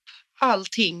ihop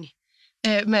allting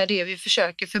med det vi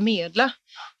försöker förmedla.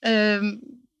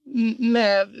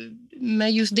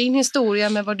 Med just din historia,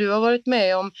 med vad du har varit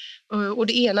med om och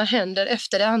det ena händer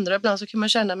efter det andra. Ibland så kan man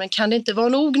känna, men kan det inte vara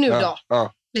nog nu då?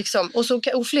 Ja. Liksom.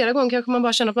 Och flera gånger kanske man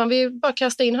bara känner att man vill bara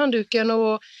kasta in handduken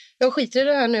och jag skiter i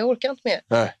det här nu, jag orkar inte mer.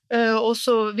 Och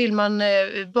så vill man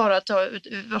bara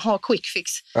ha quick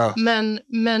fix. Ja.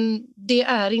 Men det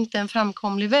är inte en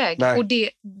framkomlig väg. Nej. Och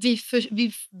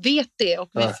vi vet det och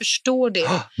vi förstår det.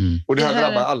 Och det här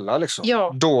drabbar alla liksom.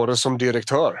 Ja. Dåre som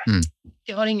direktör.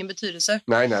 Det har ingen betydelse.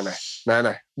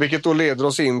 Nej. Vilket då leder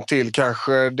oss in till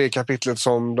kanske det kapitlet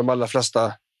som de allra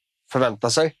flesta förväntar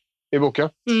sig i boken.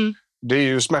 Det är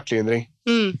ju smärtlindring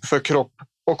för kropp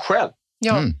och själ.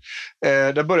 Ja.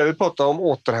 Där börjar vi prata om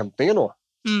återhämtningen då.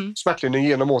 Smärtlindring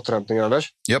genom återhämtningen,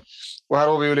 Anders. Yep. Och här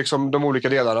har vi ju liksom de olika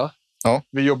delarna. Ja.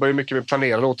 Vi jobbar ju mycket med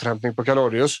planerad återhämtning på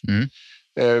Kaladius.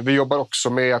 Vi jobbar också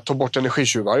med att ta bort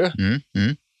energitjuvar.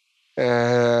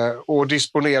 Och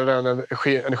disponera den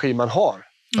energi man har.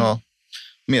 Ja.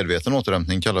 Medveten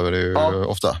återhämtning kallar vi det ju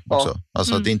ofta också.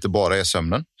 Alltså att det inte bara är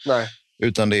sömnen. Nej.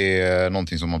 Utan det är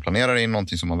någonting som man planerar in,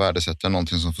 någonting som man värdesätter,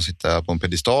 någonting som får sitta på en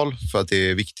pedestal för att det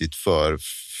är viktigt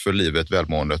för livet,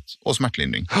 välmåendet och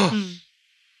smärtlindring.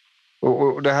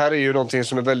 Och det här är ju någonting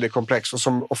som är väldigt komplext och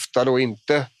som ofta då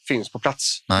inte finns på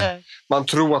plats. Nej. Man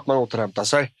tror att man återhämtar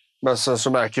sig, men sen så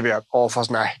märker vi att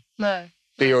fast nej.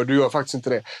 Du gör faktiskt inte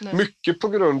det. Nej. Mycket på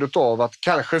grund av att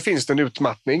kanske finns det en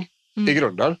utmattning i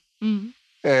grunden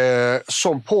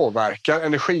som påverkar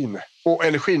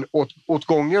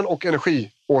energiåtgången och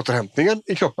energiåterhämtningen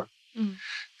i kroppen.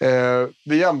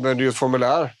 Vi använder ju ett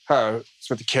formulär här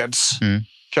som heter KEDS,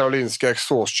 Karolinska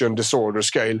Exhaustion Disorder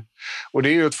Scale. Och det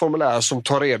är ju ett formulär som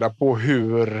tar reda på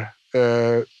hur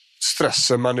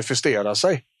stressen manifesterar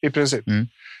sig i princip.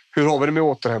 Hur har vi det med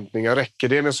återhämtningen? Räcker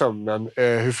det med sömnen?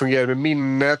 Hur fungerar det med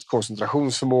minnet,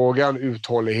 koncentrationsförmågan,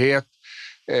 uthållighet,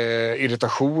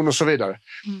 irritation och så vidare.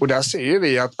 Och där ser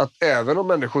vi att även om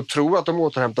människor tror att de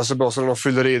återhämtar sig bra så när de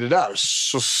fyller i det där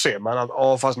så ser man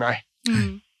att fast nej.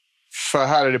 För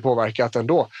här är det påverkat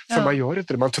ändå. För man gör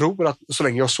inte det. Man tror att så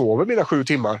länge jag sover mina 7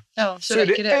 timmar så är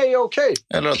det okej.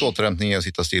 Eller att återhämtning är att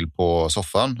sitta still på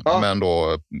soffan men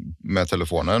då med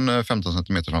telefonen 15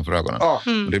 centimeter framför ögonen. Ja.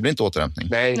 Och det blir inte återhämtning.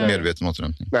 Medveten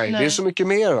återhämning. Nej, det är så mycket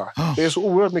mer. Va? Det är så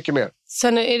oerhört mycket mer.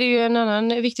 Sen är det ju en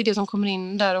annan viktig del som kommer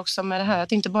in där också med det här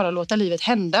att inte bara låta livet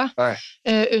hända.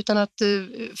 Utan att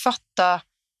fatta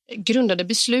grundade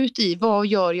beslut i vad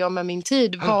gör jag med min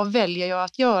tid, vad väljer jag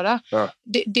att göra.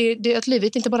 Det att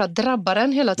livet inte bara drabbar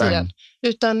en hela tiden,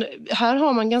 utan här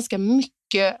har man ganska mycket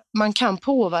man kan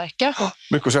påverka.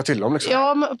 Mycket att säga till om liksom.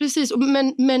 Ja, precis.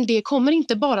 Men det kommer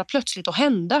inte bara plötsligt att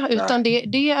hända, utan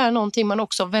det är någonting man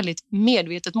också väldigt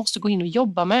medvetet måste gå in och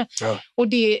jobba med. Och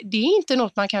det är inte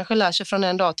något man kanske lär sig från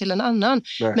en dag till en annan.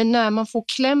 Men när man får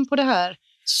kläm på det här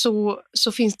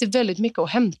så finns det väldigt mycket att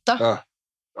hämta.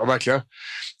 Ja, verkligen.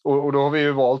 Och då har vi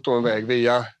ju valt då en väg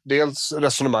via dels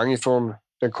resonemang från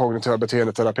den kognitiva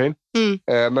beteendeterapin,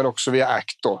 men också via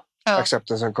ACT då,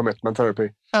 Acceptance and Commitment Therapy.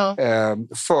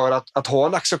 För att ha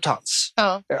en acceptans.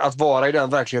 Att vara i den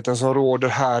verkligheten som råder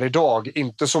här idag.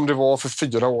 Inte som det var för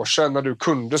 4 år sedan när du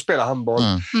kunde spela handboll.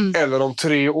 Eller om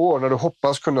 3 år när du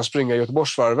hoppas kunna springa i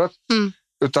Göteborgsvarvet.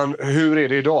 Utan hur är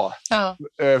det idag?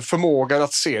 Förmågan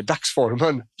att se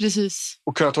dagsformen. Precis.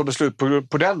 Och kunna ta beslut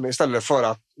på den istället för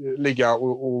att ligga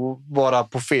och vara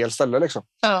på fel ställe. Liksom.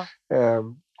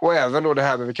 Och även då det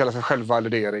här med vi kallar för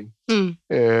självvalidering.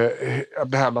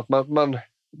 Det här med att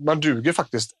man duger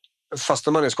faktiskt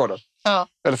fastän man är skadad.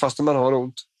 Eller fastän man har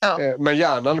ont. Men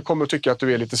hjärnan kommer att tycka att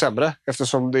du är lite sämre.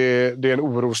 Eftersom det är en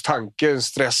orostanke, en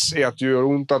stress är att du gör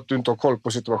ont, att du inte har koll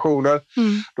på situationer.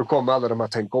 Då kommer alla de här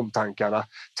tänk om-tankarna.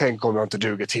 Tänk om jag inte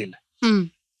duger till.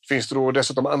 Finns det då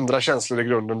dessutom andra känslor i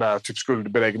grunden där, typ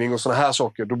skuldbeläggning och såna här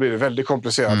saker, då blir det väldigt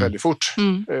komplicerat väldigt fort.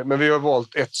 Men vi har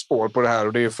valt ett spår på det här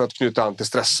och det är för att knyta an till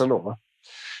stressen då.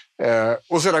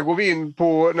 Och sedan går vi in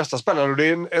på nästa spännande och det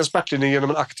är en smärtlindring genom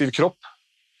en aktiv kropp.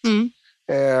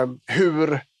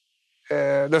 Hur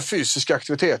den fysiska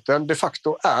aktiviteten de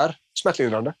facto är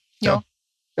smärtlindrande.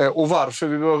 Och varför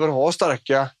vi behöver ha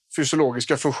starka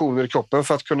fysiologiska funktioner i kroppen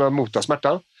för att kunna mota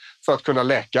smärtan, för att kunna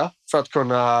läka, för att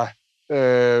kunna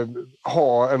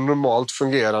ha en normalt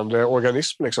fungerande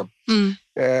organism. Liksom.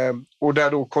 Och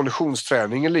där då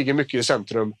konditionsträningen ligger mycket i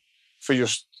centrum för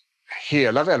just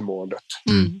hela välmåendet.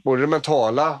 Både det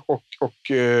mentala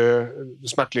och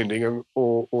smärtlindringen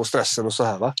och stressen och så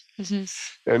här. Va?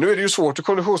 Nu är det ju svårt att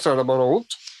konditionsträna när man har ont.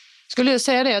 Skulle jag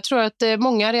säga det? Jag tror att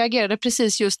många reagerade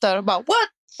precis just där och bara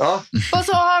what? Vad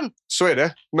sa han? Så är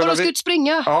det. Men du ska ut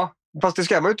springa? Ja, fast det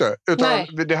ska man ju inte.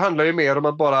 Utan det handlar ju mer om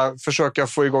att bara försöka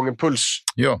få igång en puls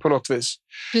på något vis.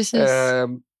 Precis.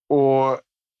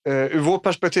 Ur vårt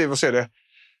perspektiv att se det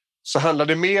så handlar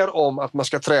det mer om att man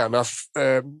ska träna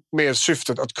med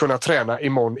syftet att kunna träna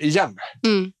imorgon igen.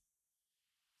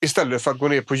 Istället för att gå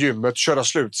ner på gymmet, köra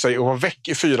slut sig och vara väck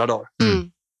i 4 dagar.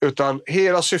 Utan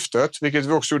hela syftet, vilket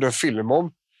vi också gjorde en film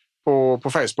om på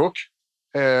Facebook,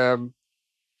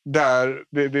 där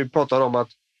vi pratar om att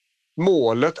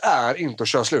målet är inte att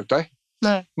köra slut dig.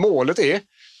 Målet är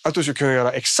att du ska kunna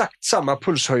göra exakt samma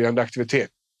pulshöjande aktivitet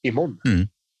imorgon.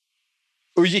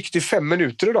 Och gick det 5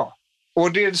 minuter idag. Och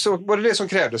var det som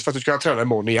krävdes för att du ska kunna träna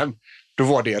imorgon igen. Då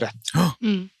var det rätt.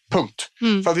 Punkt.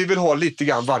 För att vi vill ha lite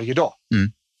grann varje dag.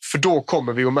 För då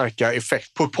kommer vi att märka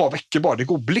effekt på ett par veckor bara. Det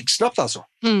går blixtsnabbt alltså.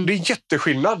 Det är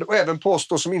jätteskillnad. Och även på oss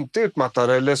då som inte är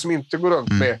utmattade eller som inte går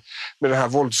runt med den här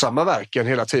våldsamma verken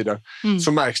hela tiden.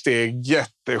 Så märks det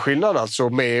jätteskillnad alltså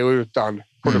med och utan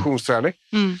konditionsträning.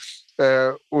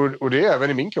 Och det är även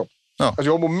i min kropp. Alltså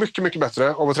jag mår mycket, mycket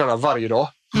bättre av att träna varje dag.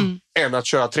 Än att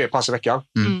köra 3 pass i veckan.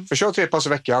 För kör 3 pass i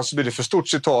veckan så blir det för stort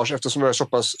citage eftersom jag är så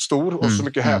pass stor och så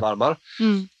mycket hävarmar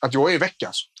att jag är i veckan.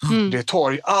 Alltså. Det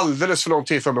tar alldeles för lång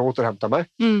tid för mig att återhämta mig.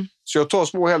 Så jag tar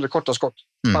små hellre korta skott.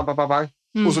 Bang.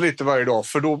 Och så lite varje dag.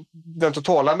 För då den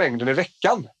totala mängden i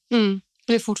veckan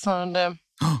det är fortfarande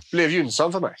blev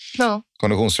gynnsam för mig.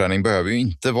 Konditionsträning behöver ju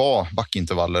inte vara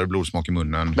backintervaller, blodsmak i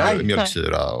munnen,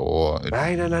 mjölksyra och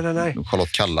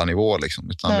Charlotte Kalla-nivå. Liksom,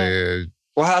 utan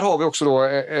Och här har vi också då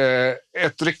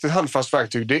ett riktigt handfast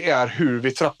verktyg. Det är hur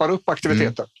vi trappar upp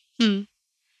aktiviteten.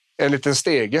 En liten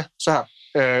stege så här.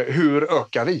 Hur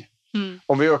ökar vi?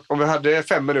 Om vi hade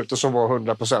 5 minuter som var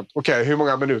 100%. Okej, hur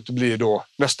många minuter blir då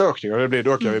nästa ökning? Och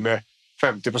då ökar vi med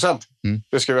 50%.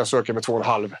 Det ska vi alltså öka med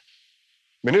 2,5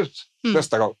 minut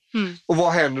nästa gång. Och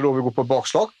vad händer då om vi går på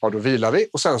bakslag? Ja, då vilar vi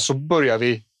och sen så börjar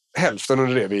vi hälften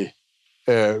under det vi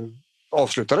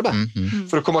avslutade med.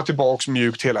 För att komma tillbaka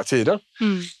mjukt hela tiden.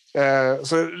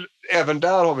 Så även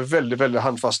där har vi väldigt, väldigt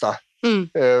handfasta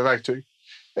verktyg.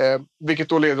 Vilket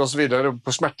då leder oss vidare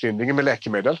på smärtlindringen med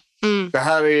läkemedel. Det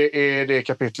här är det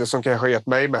kapitlet som kanske har gett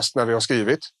mig mest när vi har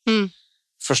skrivit.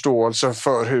 Förståelsen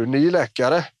för hur ni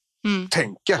läkare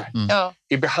tänker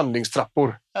i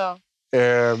behandlingstrappor.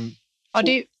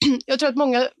 Jag tror att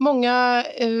många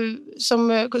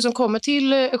som kommer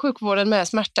till sjukvården med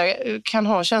smärta kan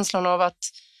ha känslan av att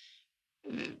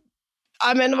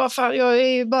men vad fan, jag är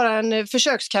ju bara en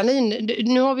försökskanin.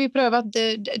 Nu har vi prövat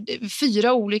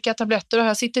 4 olika tabletter och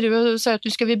här sitter du och säger att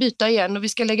nu ska vi byta igen och vi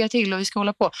ska lägga till och vi ska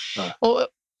hålla på. Och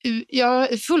jag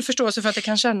har full förståelse för att det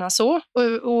kan kännas så.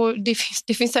 Och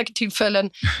det finns säkert tillfällen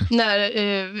när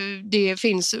det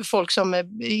finns folk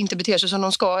som inte beter sig som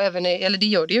de ska, eller det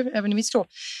gör det ju, även i mitt skrå.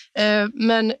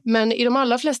 Men i de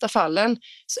allra flesta fallen,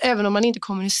 även om man inte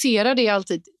kommunicerar det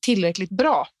alltid tillräckligt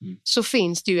bra, så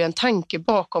finns det ju en tanke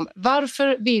bakom.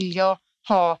 Varför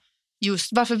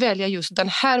väljer jag just den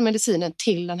här medicinen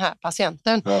till den här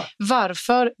patienten?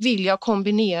 Varför vill jag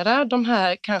kombinera de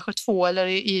här kanske 2 eller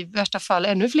i värsta fall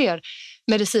ännu fler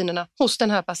medicinerna hos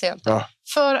den här patienten?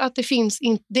 För att det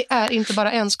är inte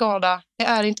bara en skada, det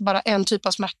är inte bara en typ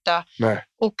av smärta.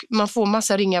 Och man får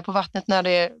massa ringar på vattnet när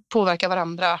det påverkar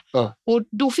varandra. Och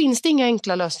då finns det inga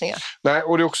enkla lösningar. Nej,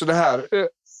 och det är också det här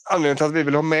anledningen till att vi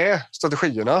vill ha med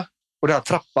strategierna och den här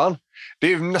trappan.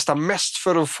 Det är nästan mest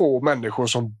för att få människor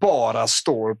som bara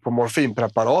står på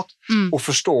morfinpreparat och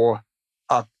förstå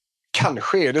att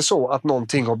kanske är det så att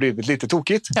någonting har blivit lite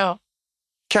tokigt.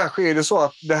 Kanske är det så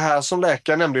att det här som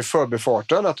läkaren nämnde i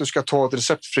förbifarten, att du ska ta ett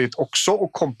receptfritt också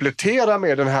och komplettera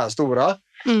med den här stora.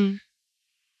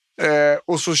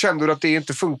 Och så kände du att det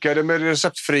inte funkade med det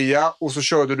receptfria och så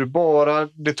körde du bara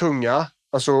det tunga,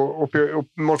 alltså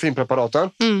morfinpreparaten.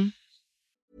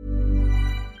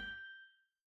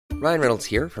 Ryan Reynolds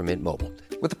here from Mint Mobile.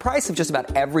 With the price of just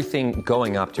about everything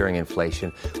going up during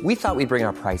inflation, we thought we'd bring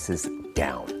our prices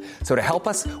down. So to help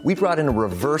us, we brought in a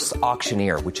reverse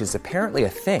auctioneer, which is apparently a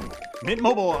thing. Mint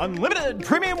Mobile Unlimited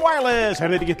Premium Wireless. How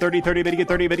to get 30, 30, how to get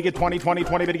 30, how to get 20, 20,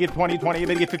 20, how to get 20, 20, how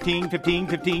to get 15, 15,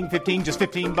 15, 15, just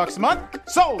 $15 a month?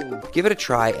 Sold! Give it a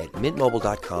try at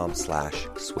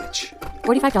mintmobile.com/switch.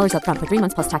 $45 up front for 3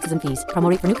 months plus taxes and fees.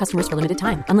 Promo rate for new customers for limited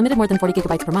time. Unlimited more than 40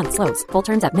 gigabytes per month. Slows full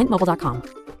terms at mintmobile.com.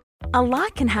 A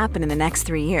lot can happen in the next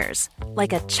 3 years.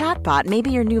 Like a chatbot may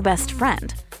be your new best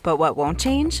friend. But what won't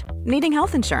change? Needing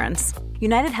health insurance.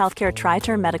 United Healthcare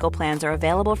Tri-Term Medical Plans are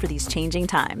available for these changing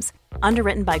times.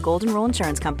 Underwritten by Golden Rule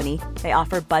Insurance Company, they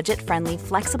offer budget-friendly,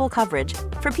 flexible coverage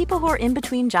for people who are in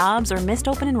between jobs or missed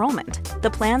open enrollment. The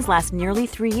plans last nearly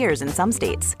 3 years in some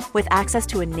states, with access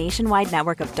to a nationwide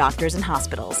network of doctors and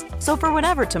hospitals. So for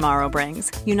whatever tomorrow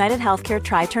brings, United Healthcare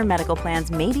Tri-Term Medical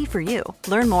Plans may be for you.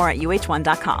 Learn more at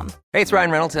uh1.com. Hey, it's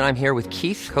Ryan Reynolds, and I'm here with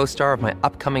Keith, co-star of my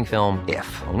upcoming film,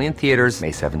 If, only in theaters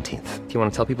May 17th. Do you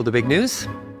want to tell people the big news?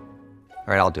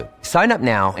 All right, I'll do it. Sign up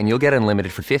now and you'll get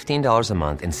unlimited for $15 a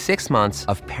month and 6 months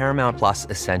of Paramount Plus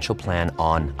Essential Plan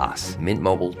on us.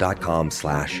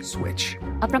 mintmobile.com/switch.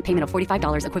 Upfront payment of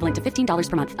 $45 equivalent to $15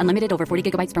 per month. Unlimited over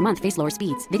 40 gigabytes per month. Face lower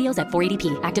speeds. Videos at 480p.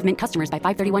 Active Mint customers by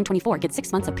 531.24 get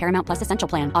 6 months of Paramount Plus Essential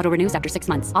Plan. Auto renews after 6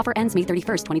 months. Offer ends May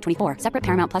 31st, 2024. Separate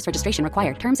Paramount Plus registration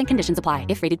required. Terms and conditions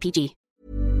apply if rated PG.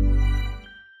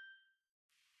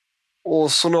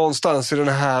 Och så någonstans i den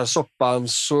här soppan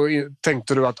så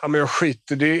tänkte du att jag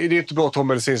skiter, det är inte bra att ta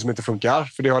medicin som inte funkar,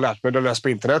 för det har jag lärt mig, det har jag läst på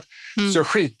internet. Så jag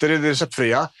skiter i det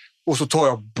receptfria och så tar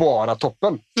jag bara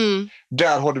toppen.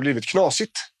 Där har det blivit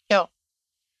knasigt.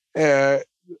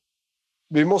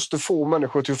 Vi måste få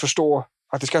människor till att förstå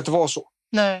att det ska inte vara så.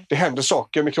 Nej. Det händer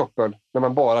saker med kroppen när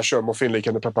man bara kör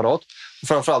morfinliknande preparat. Och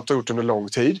framförallt har gjort under lång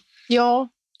tid. Ja,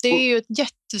 det är ju ett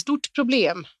jättestort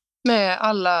problem med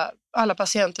alla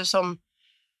patienter som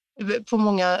på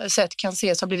många sätt kan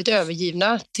ses ha blivit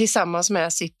övergivna tillsammans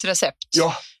med sitt recept.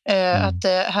 Att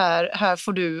här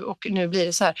får du och nu blir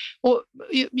det så här. Och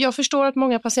jag förstår att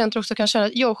många patienter också kan känna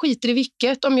att jag skiter i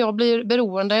vilket, om jag blir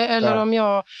beroende eller om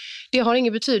det har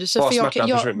ingen betydelse.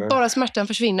 Bara smärtan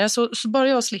försvinner. Så bara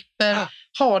jag slipper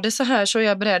ha det så här så är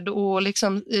jag beredd att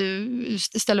liksom,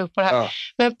 ställa upp på det här.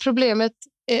 Men problemet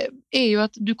är ju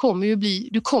att du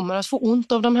kommer att få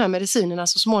ont av de här medicinerna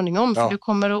så småningom. För du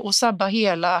kommer att sabba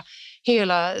hela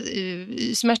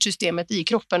smärtsystemet i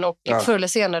kroppen och förr eller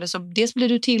senare så dels blir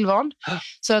du tillvand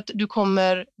så att du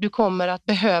kommer att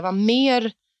behöva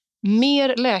mer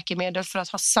läkemedel för att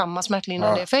ha samma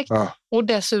smärtlindrande effekt. Och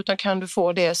dessutom kan du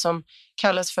få det som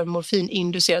kallas för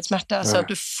morfininducerad smärta, så att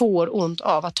du får ont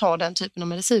av att ta den typen av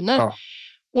mediciner.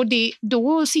 Och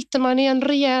då sitter man i en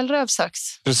rejäl rövsax.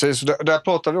 Precis, och där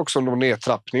pratar vi också om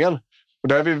nedtrappningen. Och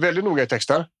där är vi väldigt noga i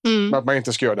texten med att man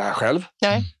inte ska göra det här själv.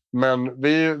 Nej. Men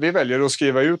vi väljer att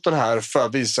skriva ut den här för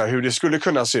att visa hur det skulle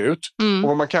kunna se ut. Och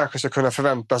vad man kanske ska kunna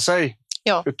förvänta sig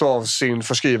utav sin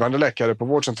förskrivande läkare på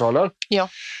vårdcentralen. Ja.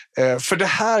 För det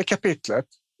här kapitlet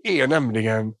är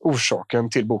nämligen orsaken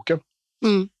till boken.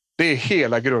 Det är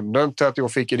hela grunden till att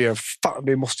jag fick idén, fan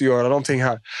vi måste göra någonting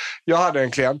här. Jag hade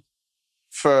en klient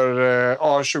för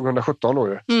 2017 då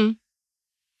ju.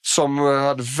 Som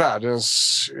hade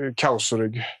världens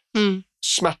kaosrygg.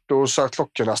 Smärtor så att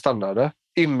klockorna stannade.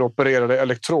 Inopererade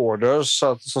elektroder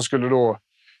som skulle då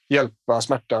hjälpa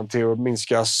smärtan till att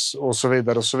minskas och så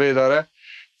vidare och så vidare.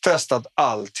 Testat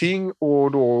allting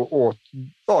och då åt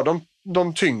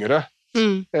de tyngre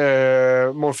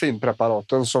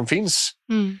morfinpreparaten som finns.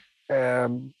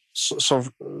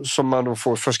 Som man då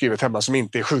får förskrivet hemma som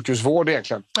inte är sjukhusvård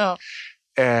egentligen. Ja.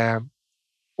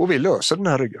 Och vi löser den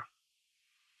här ryggen.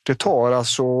 Det tar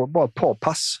alltså bara ett par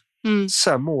pass.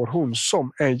 Sen mår hon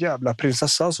som en jävla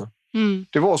prinsessa alltså.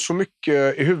 Det var så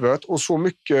mycket i huvudet och så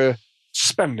mycket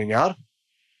spänningar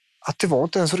att det var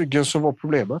inte ens ryggen som var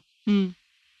problemet.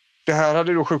 Det här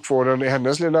hade då sjukvården i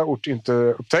hennes lilla ort inte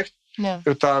upptäckt. Nej.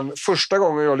 Utan första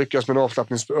gången jag lyckas med en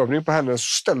avslappningsövning på henne så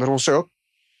ställer hon sig upp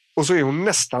och så är hon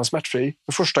nästan smärtfri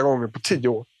för första gången på 10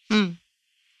 år.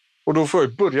 Och då får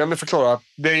jag börja med att förklara att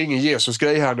det är ingen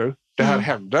Jesus-grej här nu. Det här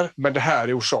händer, men det här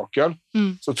är orsaken.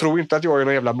 Så tro inte att jag är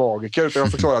någon jävla magiker utan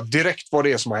jag förklarar direkt vad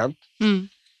det är som har hänt.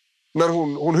 Men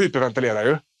hon hyperventilerar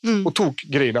ju och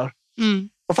tokgrinar.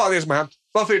 Vad fan är det som har hänt?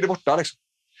 Varför är det borta liksom?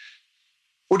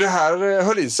 Och det här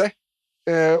höll i sig.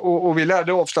 Och vi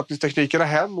lärde avslappningsteknikerna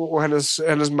hem och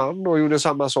hennes man och gjorde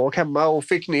samma sak hemma och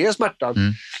fick ner smärtan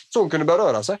så hon kunde börja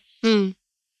röra sig.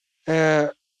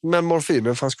 Men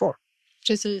morfinen fanns kvar.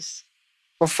 Precis.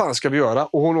 Vad fan ska vi göra?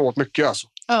 Och hon åt mycket alltså.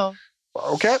 Ja.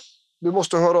 Okej, du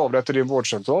måste höra av dig till din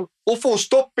vårdcentral och få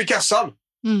stopp i kassan.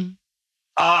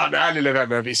 Nej lilla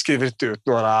vänner, vi skriver inte ut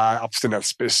några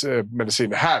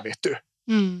abstinensmediciner här vet du.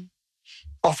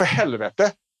 Ja för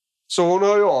helvete. Så hon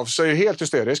hör ju av sig helt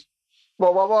hysterisk.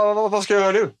 Vad ska jag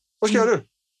göra nu? Vad ska jag göra nu?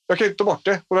 Jag kan inte ta bort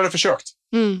det. Hon hade försökt.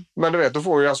 Men du vet, då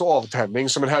får hon ju alltså avtändning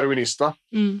som en heroinist va?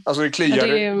 Alltså det kliar,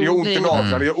 det gör ont i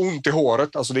naglarna, det gör ont i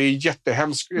håret. Alltså det är en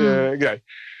jättehemsk grej.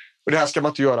 Och det här ska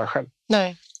man inte göra själv.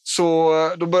 Nej. Så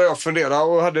då började jag fundera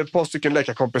och hade ett par stycken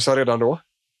läkarkompisar redan då.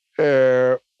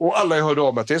 Och alla jag hörde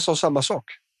av mig till sa samma sak.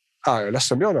 Jag är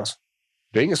ledsen Björn alltså.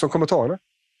 Det är ingen som kommer ta henne.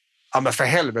 Ja men för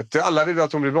helvete, alla vill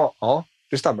att hon blir bra. Ja,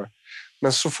 det stämmer.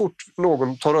 Men så fort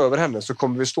någon tar över henne så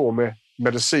kommer vi stå med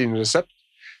medicinrecept,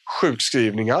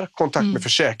 sjukskrivningar, kontakt med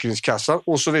Försäkringskassan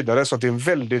och så vidare. Så att det är en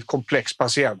väldigt komplex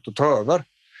patient att ta över.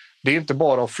 Det är inte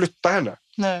bara att flytta henne.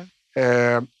 Nej.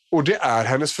 Och det är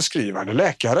hennes förskrivande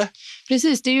läkare.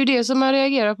 Precis, det är ju det som man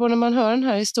reagerar på när man hör den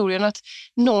här historien. Att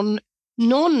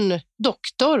någon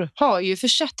doktor har ju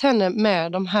försett henne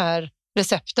med de här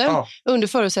recepten under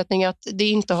förutsättning att det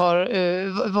inte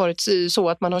har varit så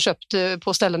att man har köpt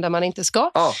på ställen där man inte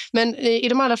ska. Men i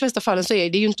de allra flesta fallen så är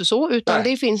det ju inte så utan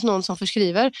det finns någon som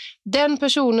förskriver. Den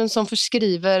personen som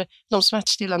förskriver de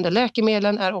smärtstillande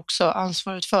läkemedlen är också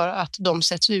ansvarig för att de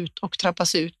sätts ut och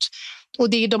trappas ut. Och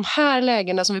det är de här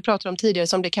lägena som vi pratade om tidigare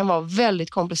som det kan vara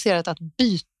väldigt komplicerat att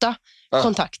byta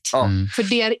kontakt. För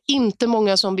det är inte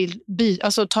många som vill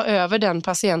ta över den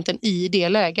patienten i det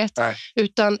läget.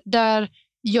 Utan där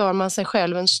gör man sig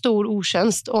själv en stor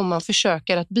otjänst om man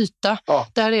försöker att byta.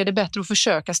 Där är det bättre att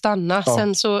försöka stanna.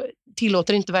 Sen så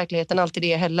tillåter inte verkligheten alltid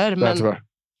det heller. Men,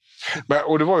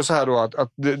 och det var ju så här då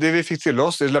att det vi fick till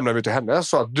oss, det lämnade vi till henne.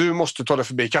 Så att du måste ta dig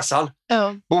förbi kassan.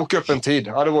 Boka upp en tid.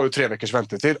 Det var ju 3 veckors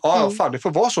väntetid. Fan det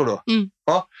får vara så då.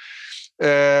 Och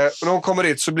när hon kommer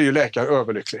dit så blir ju läkaren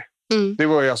överlycklig. Det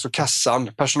var ju alltså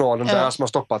kassan, personalen där som har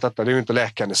stoppat detta. Det är ju inte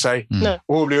läkaren i sig.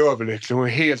 Och hon blir överlycklig. Hon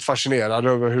är helt fascinerad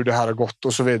över hur det här har gått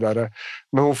och så vidare.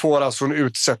 Men hon får alltså en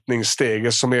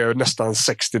utsättningsstege som är nästan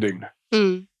 60 dygn.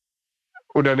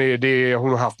 Och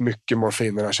hon har haft mycket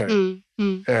morfin den här tjejen.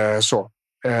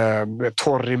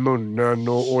 Torr i munnen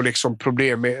och liksom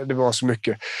problem med, det var så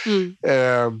mycket.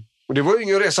 Och det var ju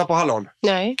ingen resa på hallon.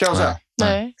 Nej. Kan jag säga.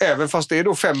 Nej. Även fast det är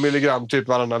då 5 milligram typ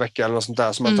varannan vecka eller något sånt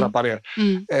där som man trappar ner.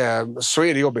 Så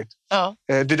är det jobbigt.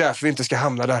 Det är därför vi inte ska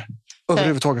hamna där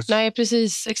överhuvudtaget. Nej,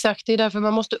 precis. Exakt. Det är därför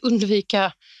man måste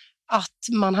undvika att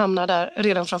man hamnar där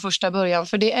redan från första början.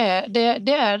 För det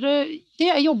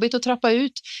är jobbigt att trappa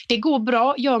ut. Det går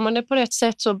bra. Gör man det på rätt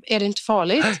sätt så är det inte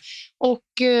farligt.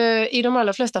 Och i de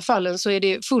allra flesta fallen så är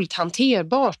det fullt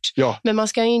hanterbart. Men man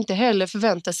ska inte heller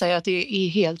förvänta sig att det är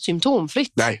helt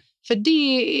symptomfritt. Nej. För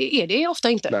det är det ofta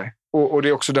inte. Nej. Och det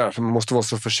är också därför man måste vara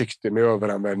så försiktig med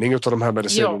överanvändning av de här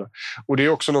medicinerna. Och det är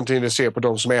också någonting vi ser på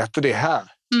de som äter det här.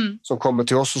 som kommer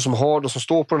till oss och som har och som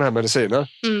står på den här medicinen.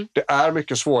 Det är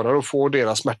mycket svårare att få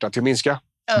deras smärta till att minska.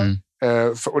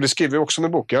 Och det skriver vi också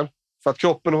med boken. För att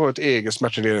kroppen har ett eget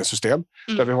smärtregleringssystem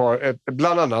där vi har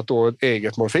bland annat då ett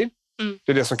eget morfin.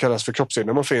 Det är det som kallas för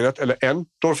kroppsegna morfinet eller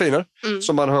endorfiner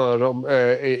som man hör om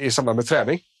i samband med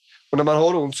träning. Och när man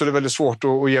har ont så är det väldigt svårt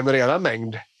att generera en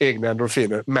mängd egna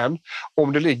endorfiner. Men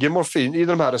om det ligger morfin i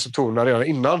de här receptorerna redan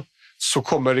innan så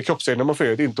kommer det kroppsegna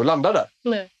morfinet inte att landa där.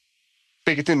 Nej.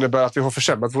 Vilket innebär att vi har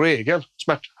försämrat vår egen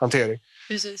smärthantering.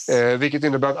 Precis. Vilket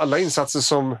innebär att alla insatser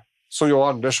som jag och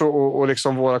Anders och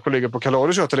liksom våra kollegor på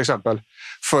Kalarius gör till exempel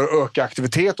för att öka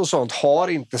aktivitet och sånt har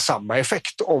inte samma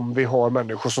effekt om vi har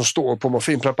människor som står på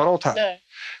morfinpreparat här. Nej.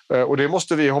 Och det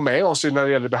måste vi ha med oss när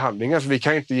det gäller behandlingen för vi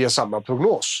kan inte ge samma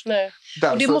prognos. Nej.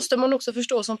 Därför... Och det måste man också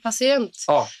förstå som patient.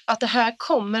 Ja. Att det här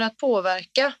kommer att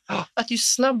påverka. Att ju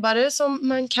snabbare som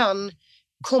man kan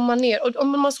komma ner, och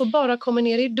om man så bara kommer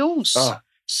ner i dos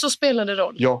så spelar det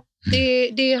roll. Ja.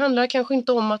 Det handlar kanske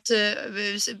inte om att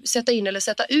sätta in eller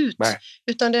sätta ut. Nej.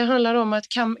 Utan det handlar om att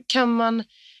kan man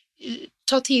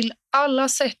ta till alla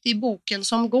sätt i boken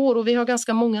som går, och vi har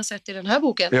ganska många sätt i den här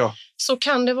boken, så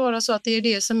kan det vara så att det är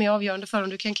det som är avgörande för om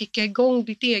du kan kicka igång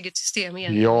ditt eget system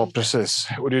igen. Ja, precis.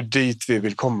 Och det är dit vi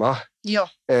vill komma. Ja.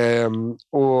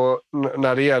 Och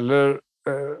när det gäller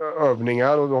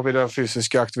övningar, och då har vi den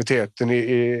fysiska aktiviteten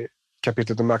i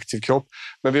kapitlet om aktiv kropp.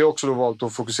 Men vi har också då valt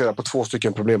att fokusera på 2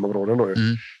 stycken problemområden. Då.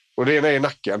 Och det ena är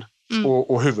nacken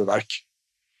och huvudvärk.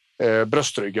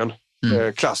 Bröstryggen.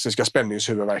 Klassiska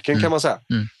spänningshuvudvärken kan man säga.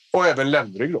 Och även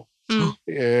ländrygg då.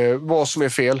 Vad som är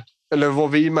fel. Eller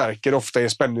vad vi märker ofta är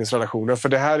spänningsrelationer. För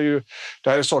det här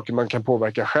är saker man kan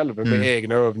påverka själv med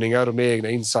egna övningar och med egna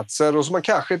insatser. Och som man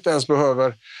kanske inte ens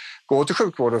behöver gå till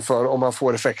sjukvården för om man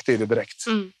får effekt i det direkt.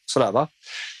 Sådär va?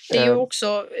 Det är ju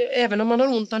också, även om man har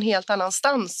ont någon helt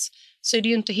annanstans, så är det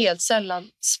ju inte helt sällan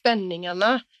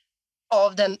spänningarna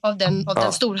av den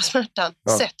stora smärtan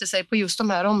sätter sig på just de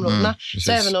här områdena.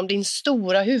 Så även om din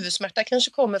stora huvudsmärta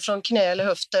kanske kommer från knä eller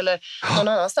höft eller någon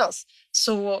annanstans,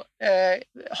 så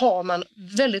har man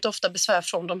väldigt ofta besvär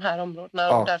från de här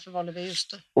områdena och därför valde vi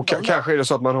just det. Och kanske är det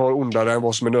så att man har ondare än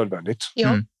vad som är nödvändigt.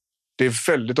 Det är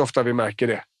väldigt ofta vi märker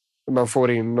det. Man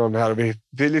får in någon här,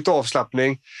 det är lite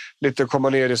avslappning, lite komma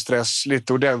ner i stress,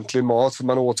 lite ordentlig mat för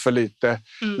man åt för lite,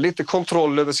 lite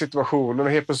kontroll över situationen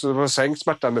och helt plötsligt har man sänkt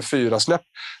smärtan med 4 snäpp,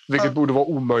 vilket borde vara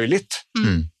omöjligt.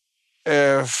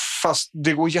 Fast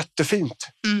det går jättefint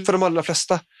för de allra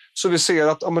flesta. Så vi ser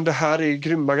att men det här är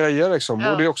grymma grejer liksom.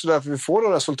 Och det är också därför vi får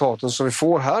de resultaten som vi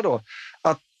får här då.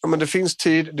 Att men det finns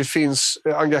tid, det finns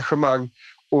engagemang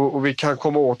och vi kan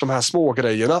komma åt de här små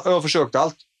grejerna. Jag har försökt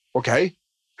allt. Okej.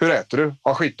 Hur äter du?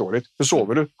 Ja, skitdåligt. Hur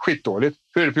sover du? Skitdåligt.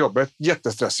 Hur är det på jobbet?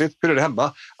 Jättestressigt. Hur är det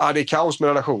hemma? Det är kaos med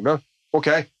relationer.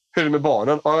 Okej. Hur är det med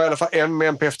barnen? Ja, i alla fall en med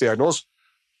NPF-diagnos.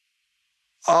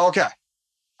 Okej.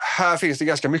 Här finns det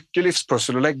ganska mycket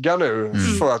livspussel att lägga nu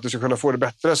för att du ska kunna få det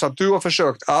bättre. Så att du har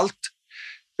försökt allt.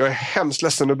 Jag är hemskt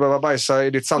ledsen att behöva bajsa i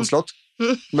ditt sandslott.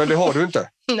 Men det har du inte.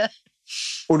 Nej.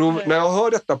 Och då, när jag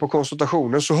hör detta på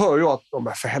konsultationen så hör jag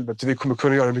att för helvete, vi kommer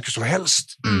kunna göra hur mycket som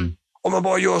helst. Om man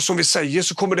bara gör som vi säger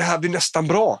så kommer det här bli nästan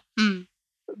bra.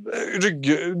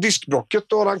 Diskbrocket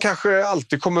då, han kanske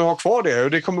alltid kommer ha kvar det.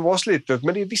 Och det kommer vara slitet.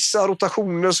 Men det är vissa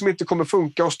rotationer som inte kommer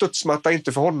funka och studsmatta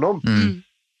inte för honom.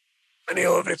 Men i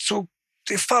övrigt så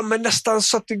det är fan men nästan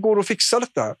så att det går att fixa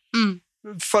detta.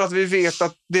 För att vi vet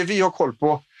att det vi har koll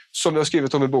på, som jag har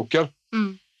skrivit om i boken,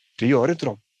 det gör inte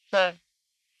de. Nej.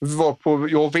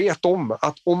 Jag vet om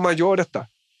att om man gör detta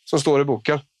som står i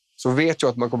boken, så vet jag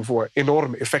att man kommer få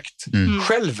enorm effekt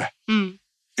själv.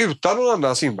 Utan någon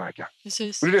annans inverkan.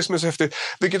 Precis. Och det är det som är så häftigt.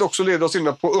 Vilket också leder oss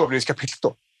in på övningskapitlet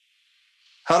då.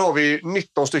 Här har vi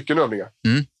 19 stycken övningar.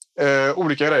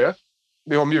 Olika grejer.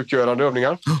 Vi har mjukgörande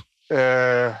övningar.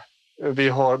 Vi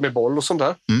har med boll och sånt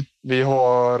där. Vi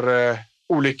har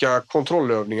olika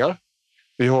kontrollövningar.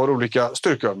 Vi har olika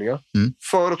styrkeövningar.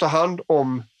 För att ta hand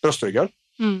om bröstryggar.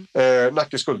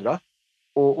 Nacke, skuldra.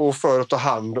 Och för att ta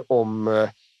hand om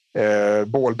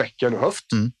bål, bäcken och höft.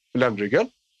 Ländryggen.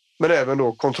 Men även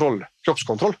då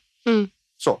kroppskontroll.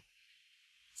 Så.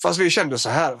 Fast vi kände så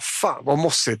här, fan vad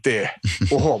mossigt det är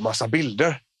att ha massa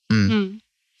bilder.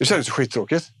 Det kändes så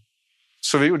skittråkigt.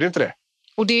 Så vi gjorde inte det.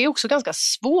 Och det är också ganska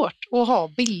svårt att ha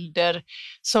bilder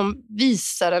som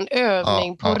visar en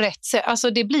övning på rätt sätt. Alltså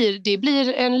det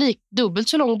blir en dubbelt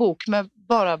så lång bok med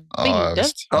bara bilder.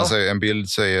 Alltså, en bild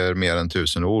säger mer än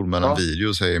 1000 ord, men en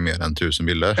video säger mer än 1000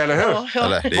 bilder. Eller hur?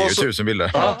 Eller, det är ju 1000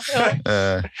 bilder.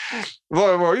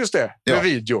 Var just det, med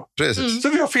video. Precis. Så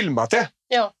vi har filmat det.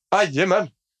 Ja. Jajamän.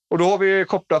 Och då har vi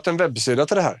kopplat en webbsida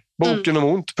till det här.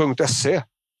 Bokenomont.se.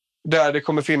 där det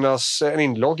kommer finnas en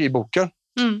inlogg i boken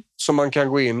som man kan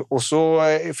gå in och så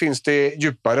finns det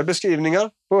djupare beskrivningar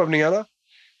på övningarna.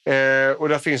 Och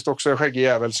där finns det också en skäggig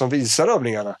jävel som visar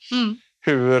övningarna.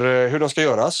 Hur de ska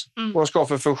göras, vad de ska ha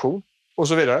för funktion och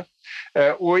så vidare.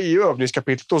 Och i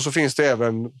övningskapitlet då så finns det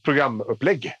även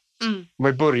programupplägg. Om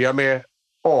vi börjar med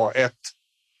A1,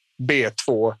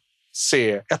 B2,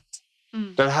 C1.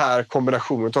 Den här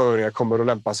kombinationen av övningar kommer att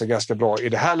lämpa sig ganska bra i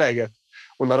det här läget.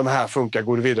 Och när de här funkar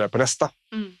går det vidare på nästa.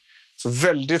 Så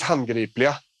väldigt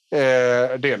handgripliga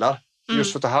delar.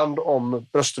 Just för att ta hand om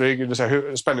bröstrygg, det vill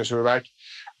säga spänningshuvudvärk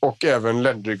och även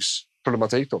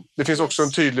ländryggsproblematik. Då. Det finns också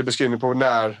en tydlig beskrivning på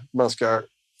när man ska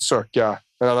söka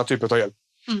en annan typ av hjälp.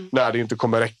 När det inte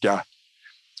kommer räcka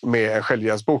med en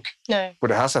självhjälpsbok på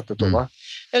det här sättet. Då, va?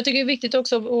 Jag tycker det är viktigt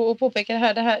också att påpeka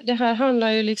det här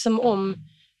handlar ju liksom om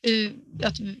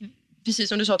att, precis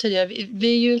som du sa tidigare,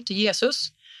 vi är ju inte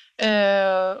Jesus.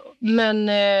 Men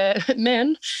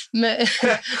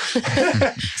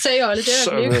säger jag lite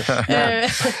ödmjuk.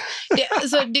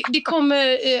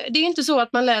 Det är inte så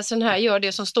att man läser den här, gör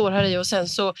det som står här i och sen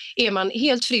så är man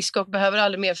helt frisk och behöver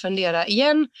aldrig mer fundera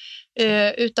igen.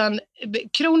 Utan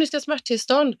kroniska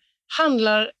smärttillstånd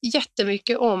handlar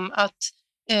jättemycket om att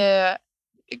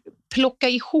plocka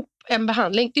ihop en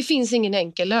behandling. Det finns ingen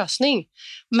enkel lösning.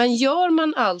 Men gör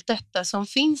man allt detta som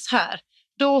finns här,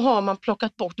 då har man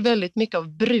plockat bort väldigt mycket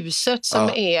av bruset som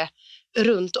är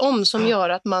runt om, som gör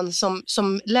att man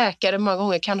som läkare många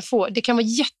gånger kan få, det kan vara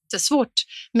jättesvårt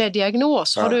med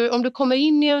diagnos. Om du kommer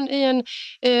in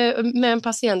med en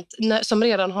patient som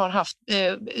redan har haft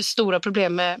stora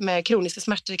problem med kroniska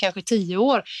smärtor i kanske 10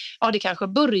 år, det kanske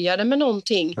började med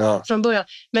någonting från början,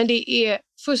 men det är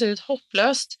fullständigt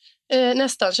hopplöst.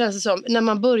 Nästan känns det som, när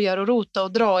man börjar att rota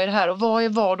och dra i det här och vad är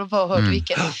vad och vad hör till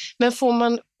vilket. Men får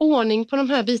man ordning på de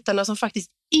här bitarna som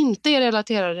faktiskt inte är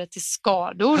relaterade till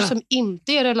skador, som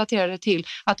inte är relaterade till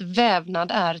att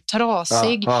vävnad är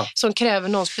trasig, som kräver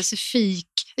någon specifik,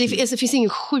 det finns ingen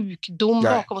sjukdom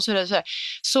bakom och så vidare,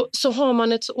 så har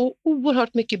man ett så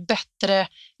oerhört mycket bättre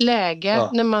läge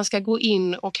när man ska gå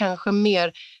in och kanske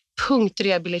mer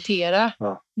punktrehabilitera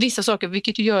vissa saker,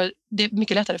 vilket gör det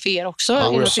mycket lättare för er också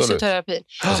inom fysioterapin.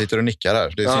 Jag sitter och nickar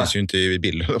här. Det syns ju inte i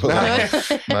bild.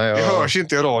 Det hörs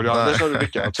inte i radio, Anders, när du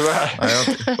nickar,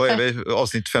 tyvärr. Vad är vi?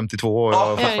 Avsnitt 52 och jag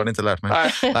har fortfarande inte lärt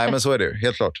mig. Nej, men så är det ju,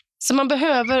 helt klart. Så man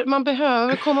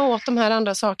behöver komma åt de här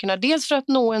andra sakerna. Dels för att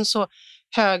nå en så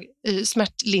hög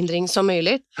smärtlindring som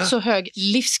möjligt, så hög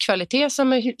livskvalitet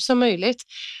som möjligt,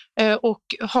 och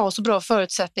ha så bra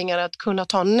förutsättningar att kunna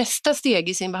ta nästa steg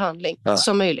i sin behandling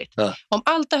som möjligt. Om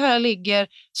allt det här ligger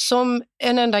som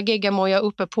en enda geggamoja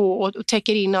uppe på och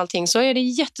täcker in allting, så är det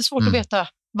jättesvårt att veta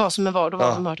vad som är vad och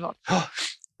vad som hör till vad.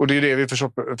 Och det är det vi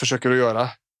försöker att göra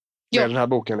med den här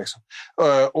boken. Liksom.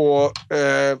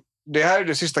 Det här är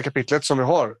det sista kapitlet som vi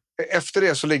har. Efter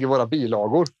det så ligger våra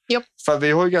bilagor. För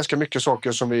vi har ju ganska mycket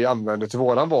saker som vi använder till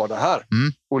våran vardag här.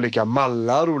 Olika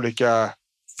mallar, olika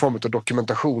former av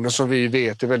dokumentationer som vi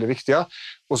vet är väldigt viktiga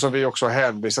och som vi också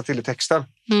hänvisar till i texten.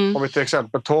 Om vi till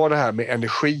exempel tar det här med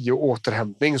energi och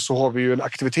återhämtning, så har vi ju en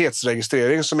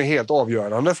aktivitetsregistrering som är helt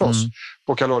avgörande för oss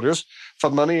på Kaladius. För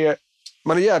att man är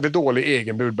jävligt dålig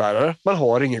egen budbärare. Man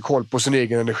har ingen koll på sin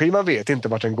egen energi. Man vet inte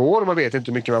vart den går och man vet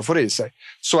inte hur mycket man får i sig.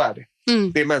 Så är det.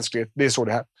 Det är mänskligt. Det är så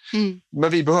det är. Men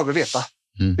vi behöver veta.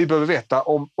 Vi behöver veta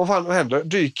om vad fan händer.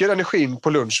 Dyker energin på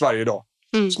lunch varje dag?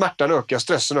 Smärtan ökar,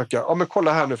 stressen ökar. Ja, men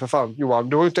kolla här nu för fan, Johan.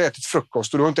 Du har ju inte ätit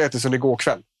frukost och du har inte ätit sedan igår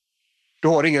kväll. Du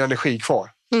har ingen energi kvar.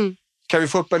 Kan vi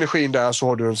få upp energin där, så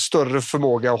har du en större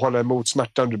förmåga att hålla emot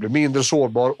smärtan. Du blir mindre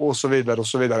sårbar och så vidare och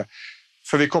så vidare.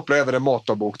 För vi kopplar även en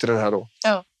matdagbok till den här då.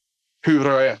 Hur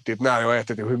har jag ätit, när jag har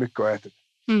ätit och hur mycket har jag ätit.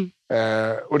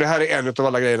 Och det här är en av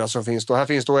alla grejerna som finns då. Här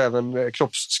finns då även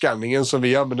kroppsskanningen som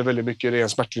vi använder väldigt mycket i en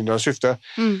smärtlindrande syfte.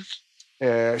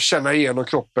 Känna igenom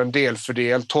kroppen del för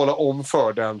del, tala om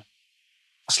för den,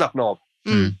 slappna av.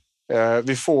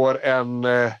 Vi får en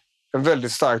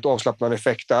väldigt starkt avslappnande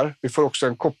effekt där. Vi får också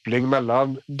en koppling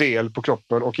mellan del på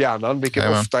kroppen och hjärnan,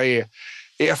 vilket ofta är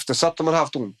eftersatt om man har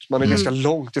haft ont. Man är ganska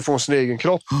långt ifrån sin egen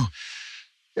kropp.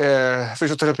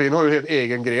 Fysioterapin har ju en helt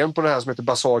egen gren på det här som heter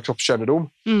basal kroppskännedom,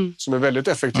 som är väldigt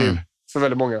effektiv för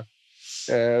väldigt många.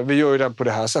 Vi gör ju den på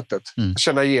det här sättet.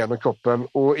 Känna igenom kroppen,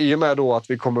 och i och med då att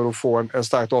vi kommer att få en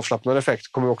starkt avslappnande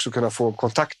effekt kommer vi också kunna få en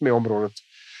kontakt med området,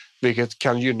 vilket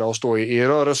kan gynna oss då i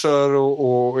rörelser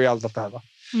och i allt det här.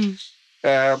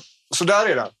 Så där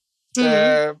är det.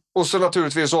 Och så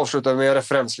naturligtvis avslutar vi med en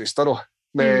referenslista då,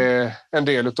 med en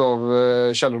del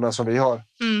av källorna som vi har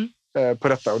på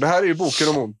detta. Och det här är ju boken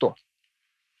om ont då.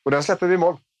 Och den släpper vi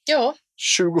imorgon.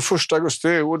 21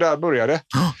 augusti och där började.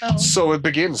 So it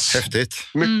begins. Häftigt.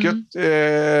 Mycket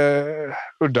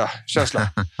udda känsla.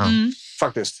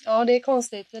 Faktiskt. Ja, det är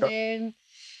konstigt. Ja.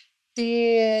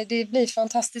 Det blir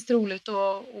fantastiskt roligt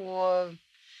att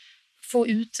få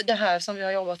ut det här som vi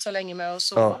har jobbat så länge med och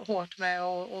så hårt med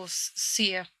och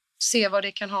se vad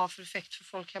det kan ha för effekt för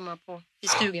folk hemma i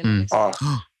stugan. Liksom. Ja.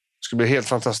 Det ska bli helt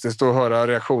fantastiskt att höra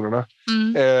reaktionerna.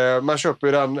 Man köper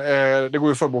ju den, det går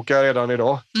ju att förboka redan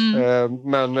idag.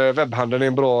 Men webbhandeln är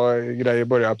en bra grej att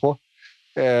börja på.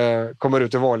 Kommer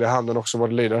ut i vanliga handeln också vad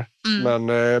det lider. Men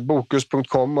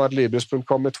bokus.com och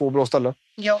adlibris.com är 2 bra ställen.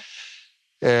 Ja.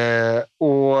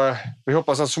 Och vi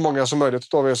hoppas att så många som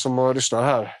möjligt av er som lyssnar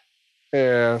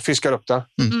här fiskar upp det.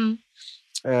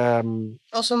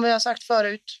 Och som vi har sagt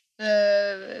förut,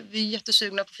 vi är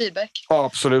jättesugna på feedback. Ja,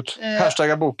 absolut.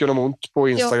 Hashtagga boken om ont på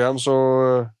Instagram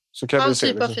så kan vi se.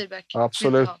 All typ av feedback.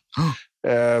 Absolut.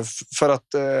 För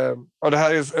att det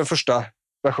här är en första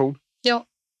version. Ja.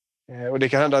 Och det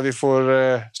kan hända att vi får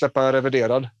släppa en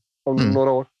reviderad om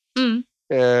några år.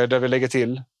 Där vi lägger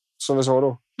till, som vi sa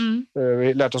då. Vi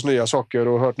har lärt oss nya saker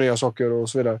och hört nya saker och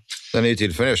så vidare. Den är ju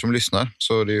till för er som lyssnar.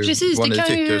 Så det är ju precis, vad ni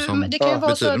tycker som det kan ju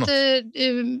vara så att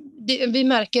vi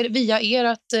märker via er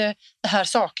att det här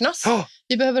saknas.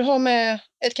 Vi behöver ha med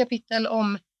ett kapitel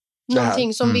om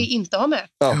någonting som vi inte har med.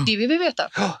 Det vill vi veta.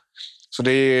 Så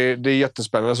det är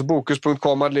jättespännande. Alltså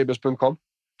bokus.com, adlibris.com.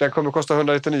 Den kommer att kosta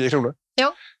 199 kronor.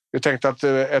 Ja. Vi tänkte att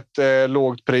ett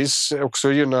lågt pris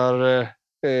också gynnar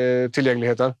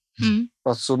tillgängligheten.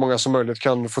 Att så många som möjligt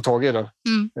kan få tag i den.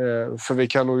 För vi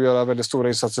kan nog göra väldigt stora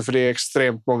insatser, för det är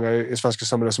extremt många i svenska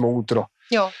samhället som har ont idag.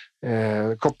 Ja.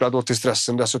 Kopplat då till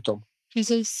stressen dessutom.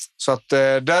 Precis. Så att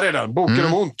där är den, boken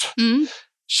om ont.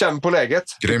 Känn på läget.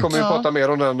 Grymt. Vi kommer ju prata mer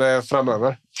om den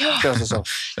framöver.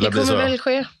 Det kommer väl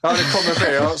ske. Ja, det kommer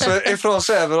ske. Ja. Så ifrån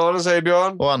Sävedalen säger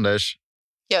Björn. Och Anders.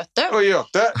 Göte. Och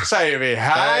Göte säger vi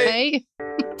hej. Hej.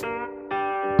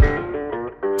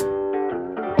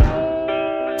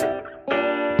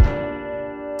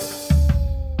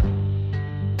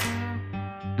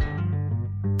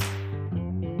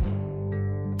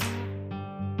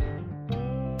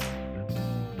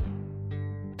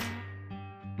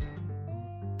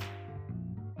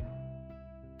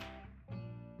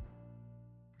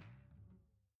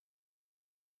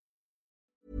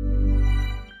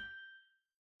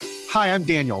 Hi, I'm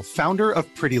Daniel, founder of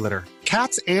Pretty Litter.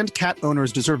 Cats and cat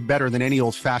owners deserve better than any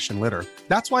old-fashioned litter.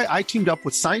 That's why I teamed up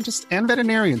with scientists and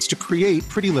veterinarians to create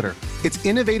Pretty Litter. Its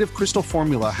innovative crystal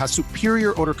formula has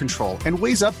superior odor control and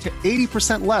weighs up to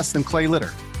 80% less than clay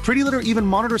litter. Pretty Litter even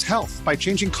monitors health by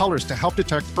changing colors to help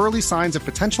detect early signs of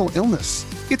potential illness.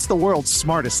 It's the world's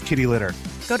smartest kitty litter.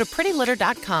 Go to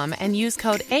prettylitter.com and use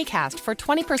code ACAST for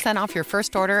 20% off your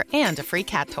first order and a free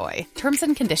cat toy. Terms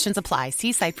and conditions apply.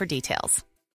 See site for details.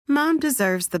 Mom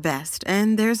deserves the best,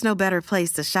 and there's no better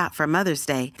place to shop for Mother's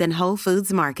Day than Whole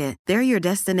Foods Market. They're your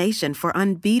destination for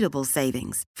unbeatable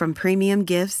savings, from premium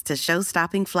gifts to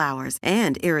show-stopping flowers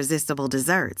and irresistible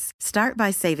desserts. Start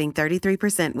by saving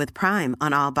 33% with Prime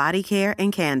on all body care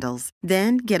and candles.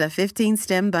 Then get a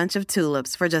 15-stem bunch of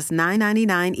tulips for just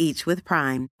 $9.99 each with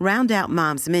Prime. Round out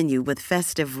Mom's menu with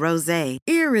festive rosé,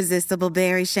 irresistible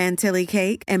berry chantilly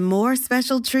cake, and more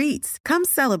special treats. Come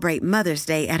celebrate Mother's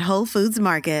Day at Whole Foods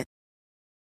Market.